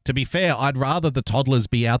 To be fair, I'd rather the toddlers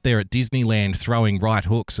be out there at Disneyland throwing right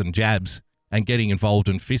hooks and jabs and getting involved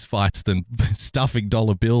in fistfights than stuffing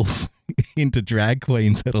dollar bills into drag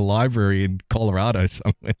queens at a library in Colorado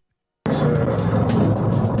somewhere. That's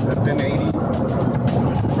 1080.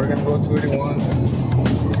 We're going to go 281.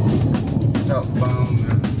 Southbound.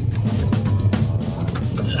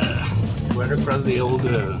 Right across the old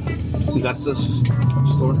Gatsa's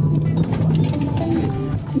store.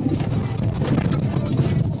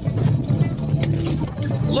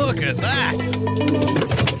 Look at that!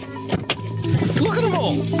 Look at them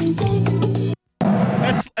all!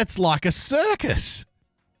 It's like a circus.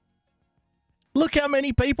 Look how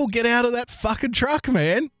many people get out of that fucking truck,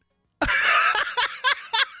 man.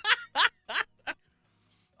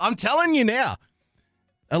 I'm telling you now,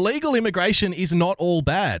 illegal immigration is not all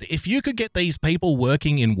bad. If you could get these people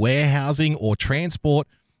working in warehousing or transport,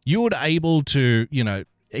 you would able to, you know,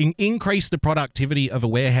 increase the productivity of a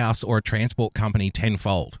warehouse or a transport company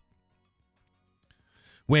tenfold.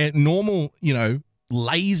 Where normal, you know,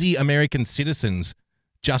 lazy American citizens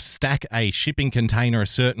just stack a shipping container a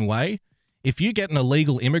certain way, if you get an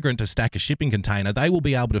illegal immigrant to stack a shipping container, they will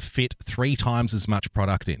be able to fit 3 times as much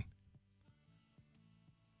product in.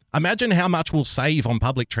 Imagine how much we'll save on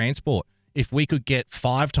public transport if we could get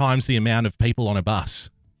 5 times the amount of people on a bus.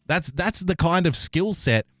 That's the kind of skill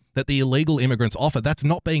set that the illegal immigrants offer. That's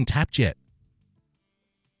not being tapped yet.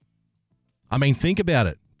 I mean, think about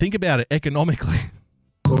it. Think about it economically.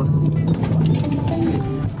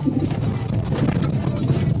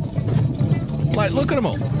 Like, look at them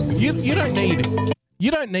all. You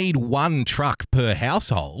don't need one truck per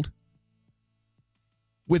household.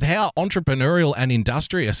 With how entrepreneurial and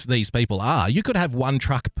industrious these people are, you could have one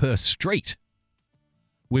truck per street.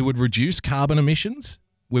 We would reduce carbon emissions.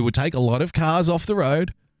 We would take a lot of cars off the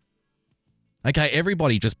road. Okay,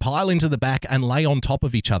 everybody just pile into the back and lay on top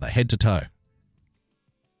of each other, head to toe.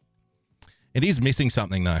 It is missing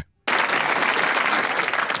something, though.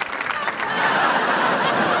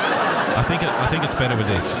 I think it's better with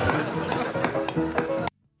this.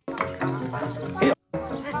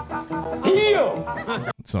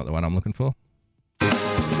 It's not the one I'm looking for.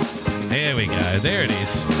 There we go. There it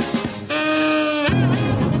is.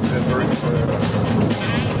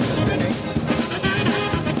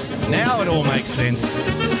 Now it all makes sense.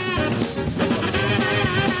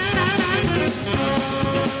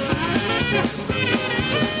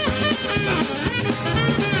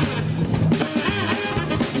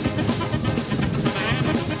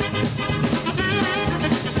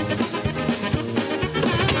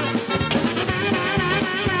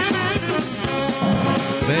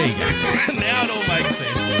 There you go. Now it all makes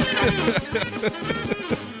sense.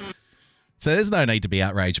 So there's no need to be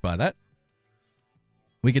outraged by that.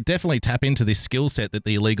 We could definitely tap into this skill set that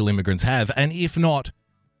the illegal immigrants have, and if not,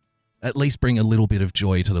 at least bring a little bit of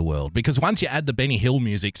joy to the world. Because once you add the Benny Hill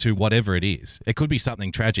music to whatever it is, it could be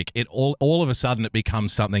something tragic. It all of a sudden it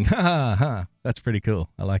becomes something, ha ha ha, that's pretty cool.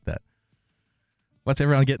 I like that. What's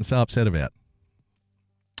everyone getting so upset about?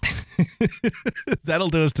 That'll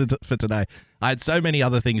do us for today. I had so many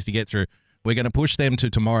other things to get through. We're going to push them to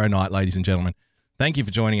tomorrow night, ladies and gentlemen. Thank you for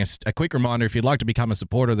joining us. A quick reminder, if you'd like to become a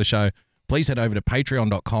supporter of the show, please head over to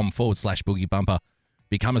patreon.com/Boogie Bumper.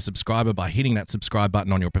 Become a subscriber by hitting that subscribe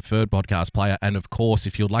button on your preferred podcast player. And of course,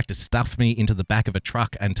 if you'd like to stuff me into the back of a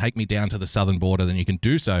truck and take me down to the southern border, then you can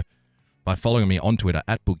do so by following me on Twitter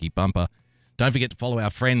 @Boogie Bumper. Don't forget to follow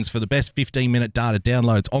our friends for the best 15-minute data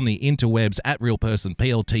downloads on the interwebs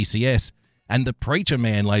 @RealPersonPLTCS, and the Preacher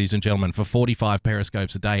Man, ladies and gentlemen, for 45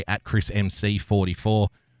 periscopes a day @ChrisMC44.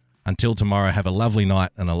 Until tomorrow, have a lovely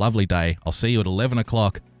night and a lovely day. I'll see you at 11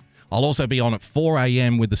 o'clock. I'll also be on at 4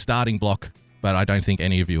 a.m. with the starting block, but I don't think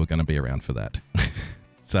any of you are going to be around for that.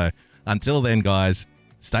 So until then, guys,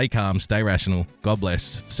 stay calm, stay rational. God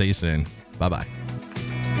bless. See you soon. Bye-bye.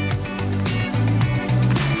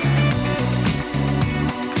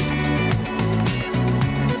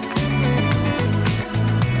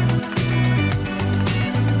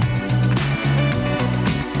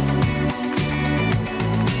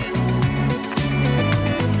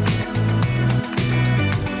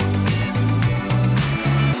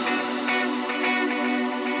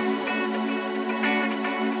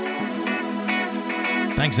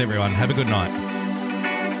 Thanks, everyone. Have a good night.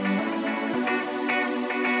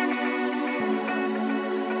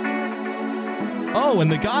 Oh, and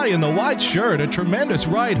the guy in the white shirt, a tremendous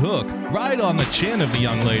right hook, right on the chin of the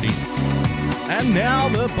young lady. And now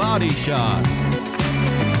the body shots.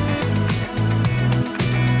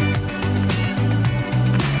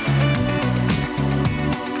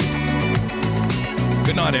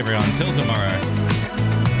 Good night, everyone. Till tomorrow.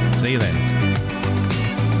 See you then.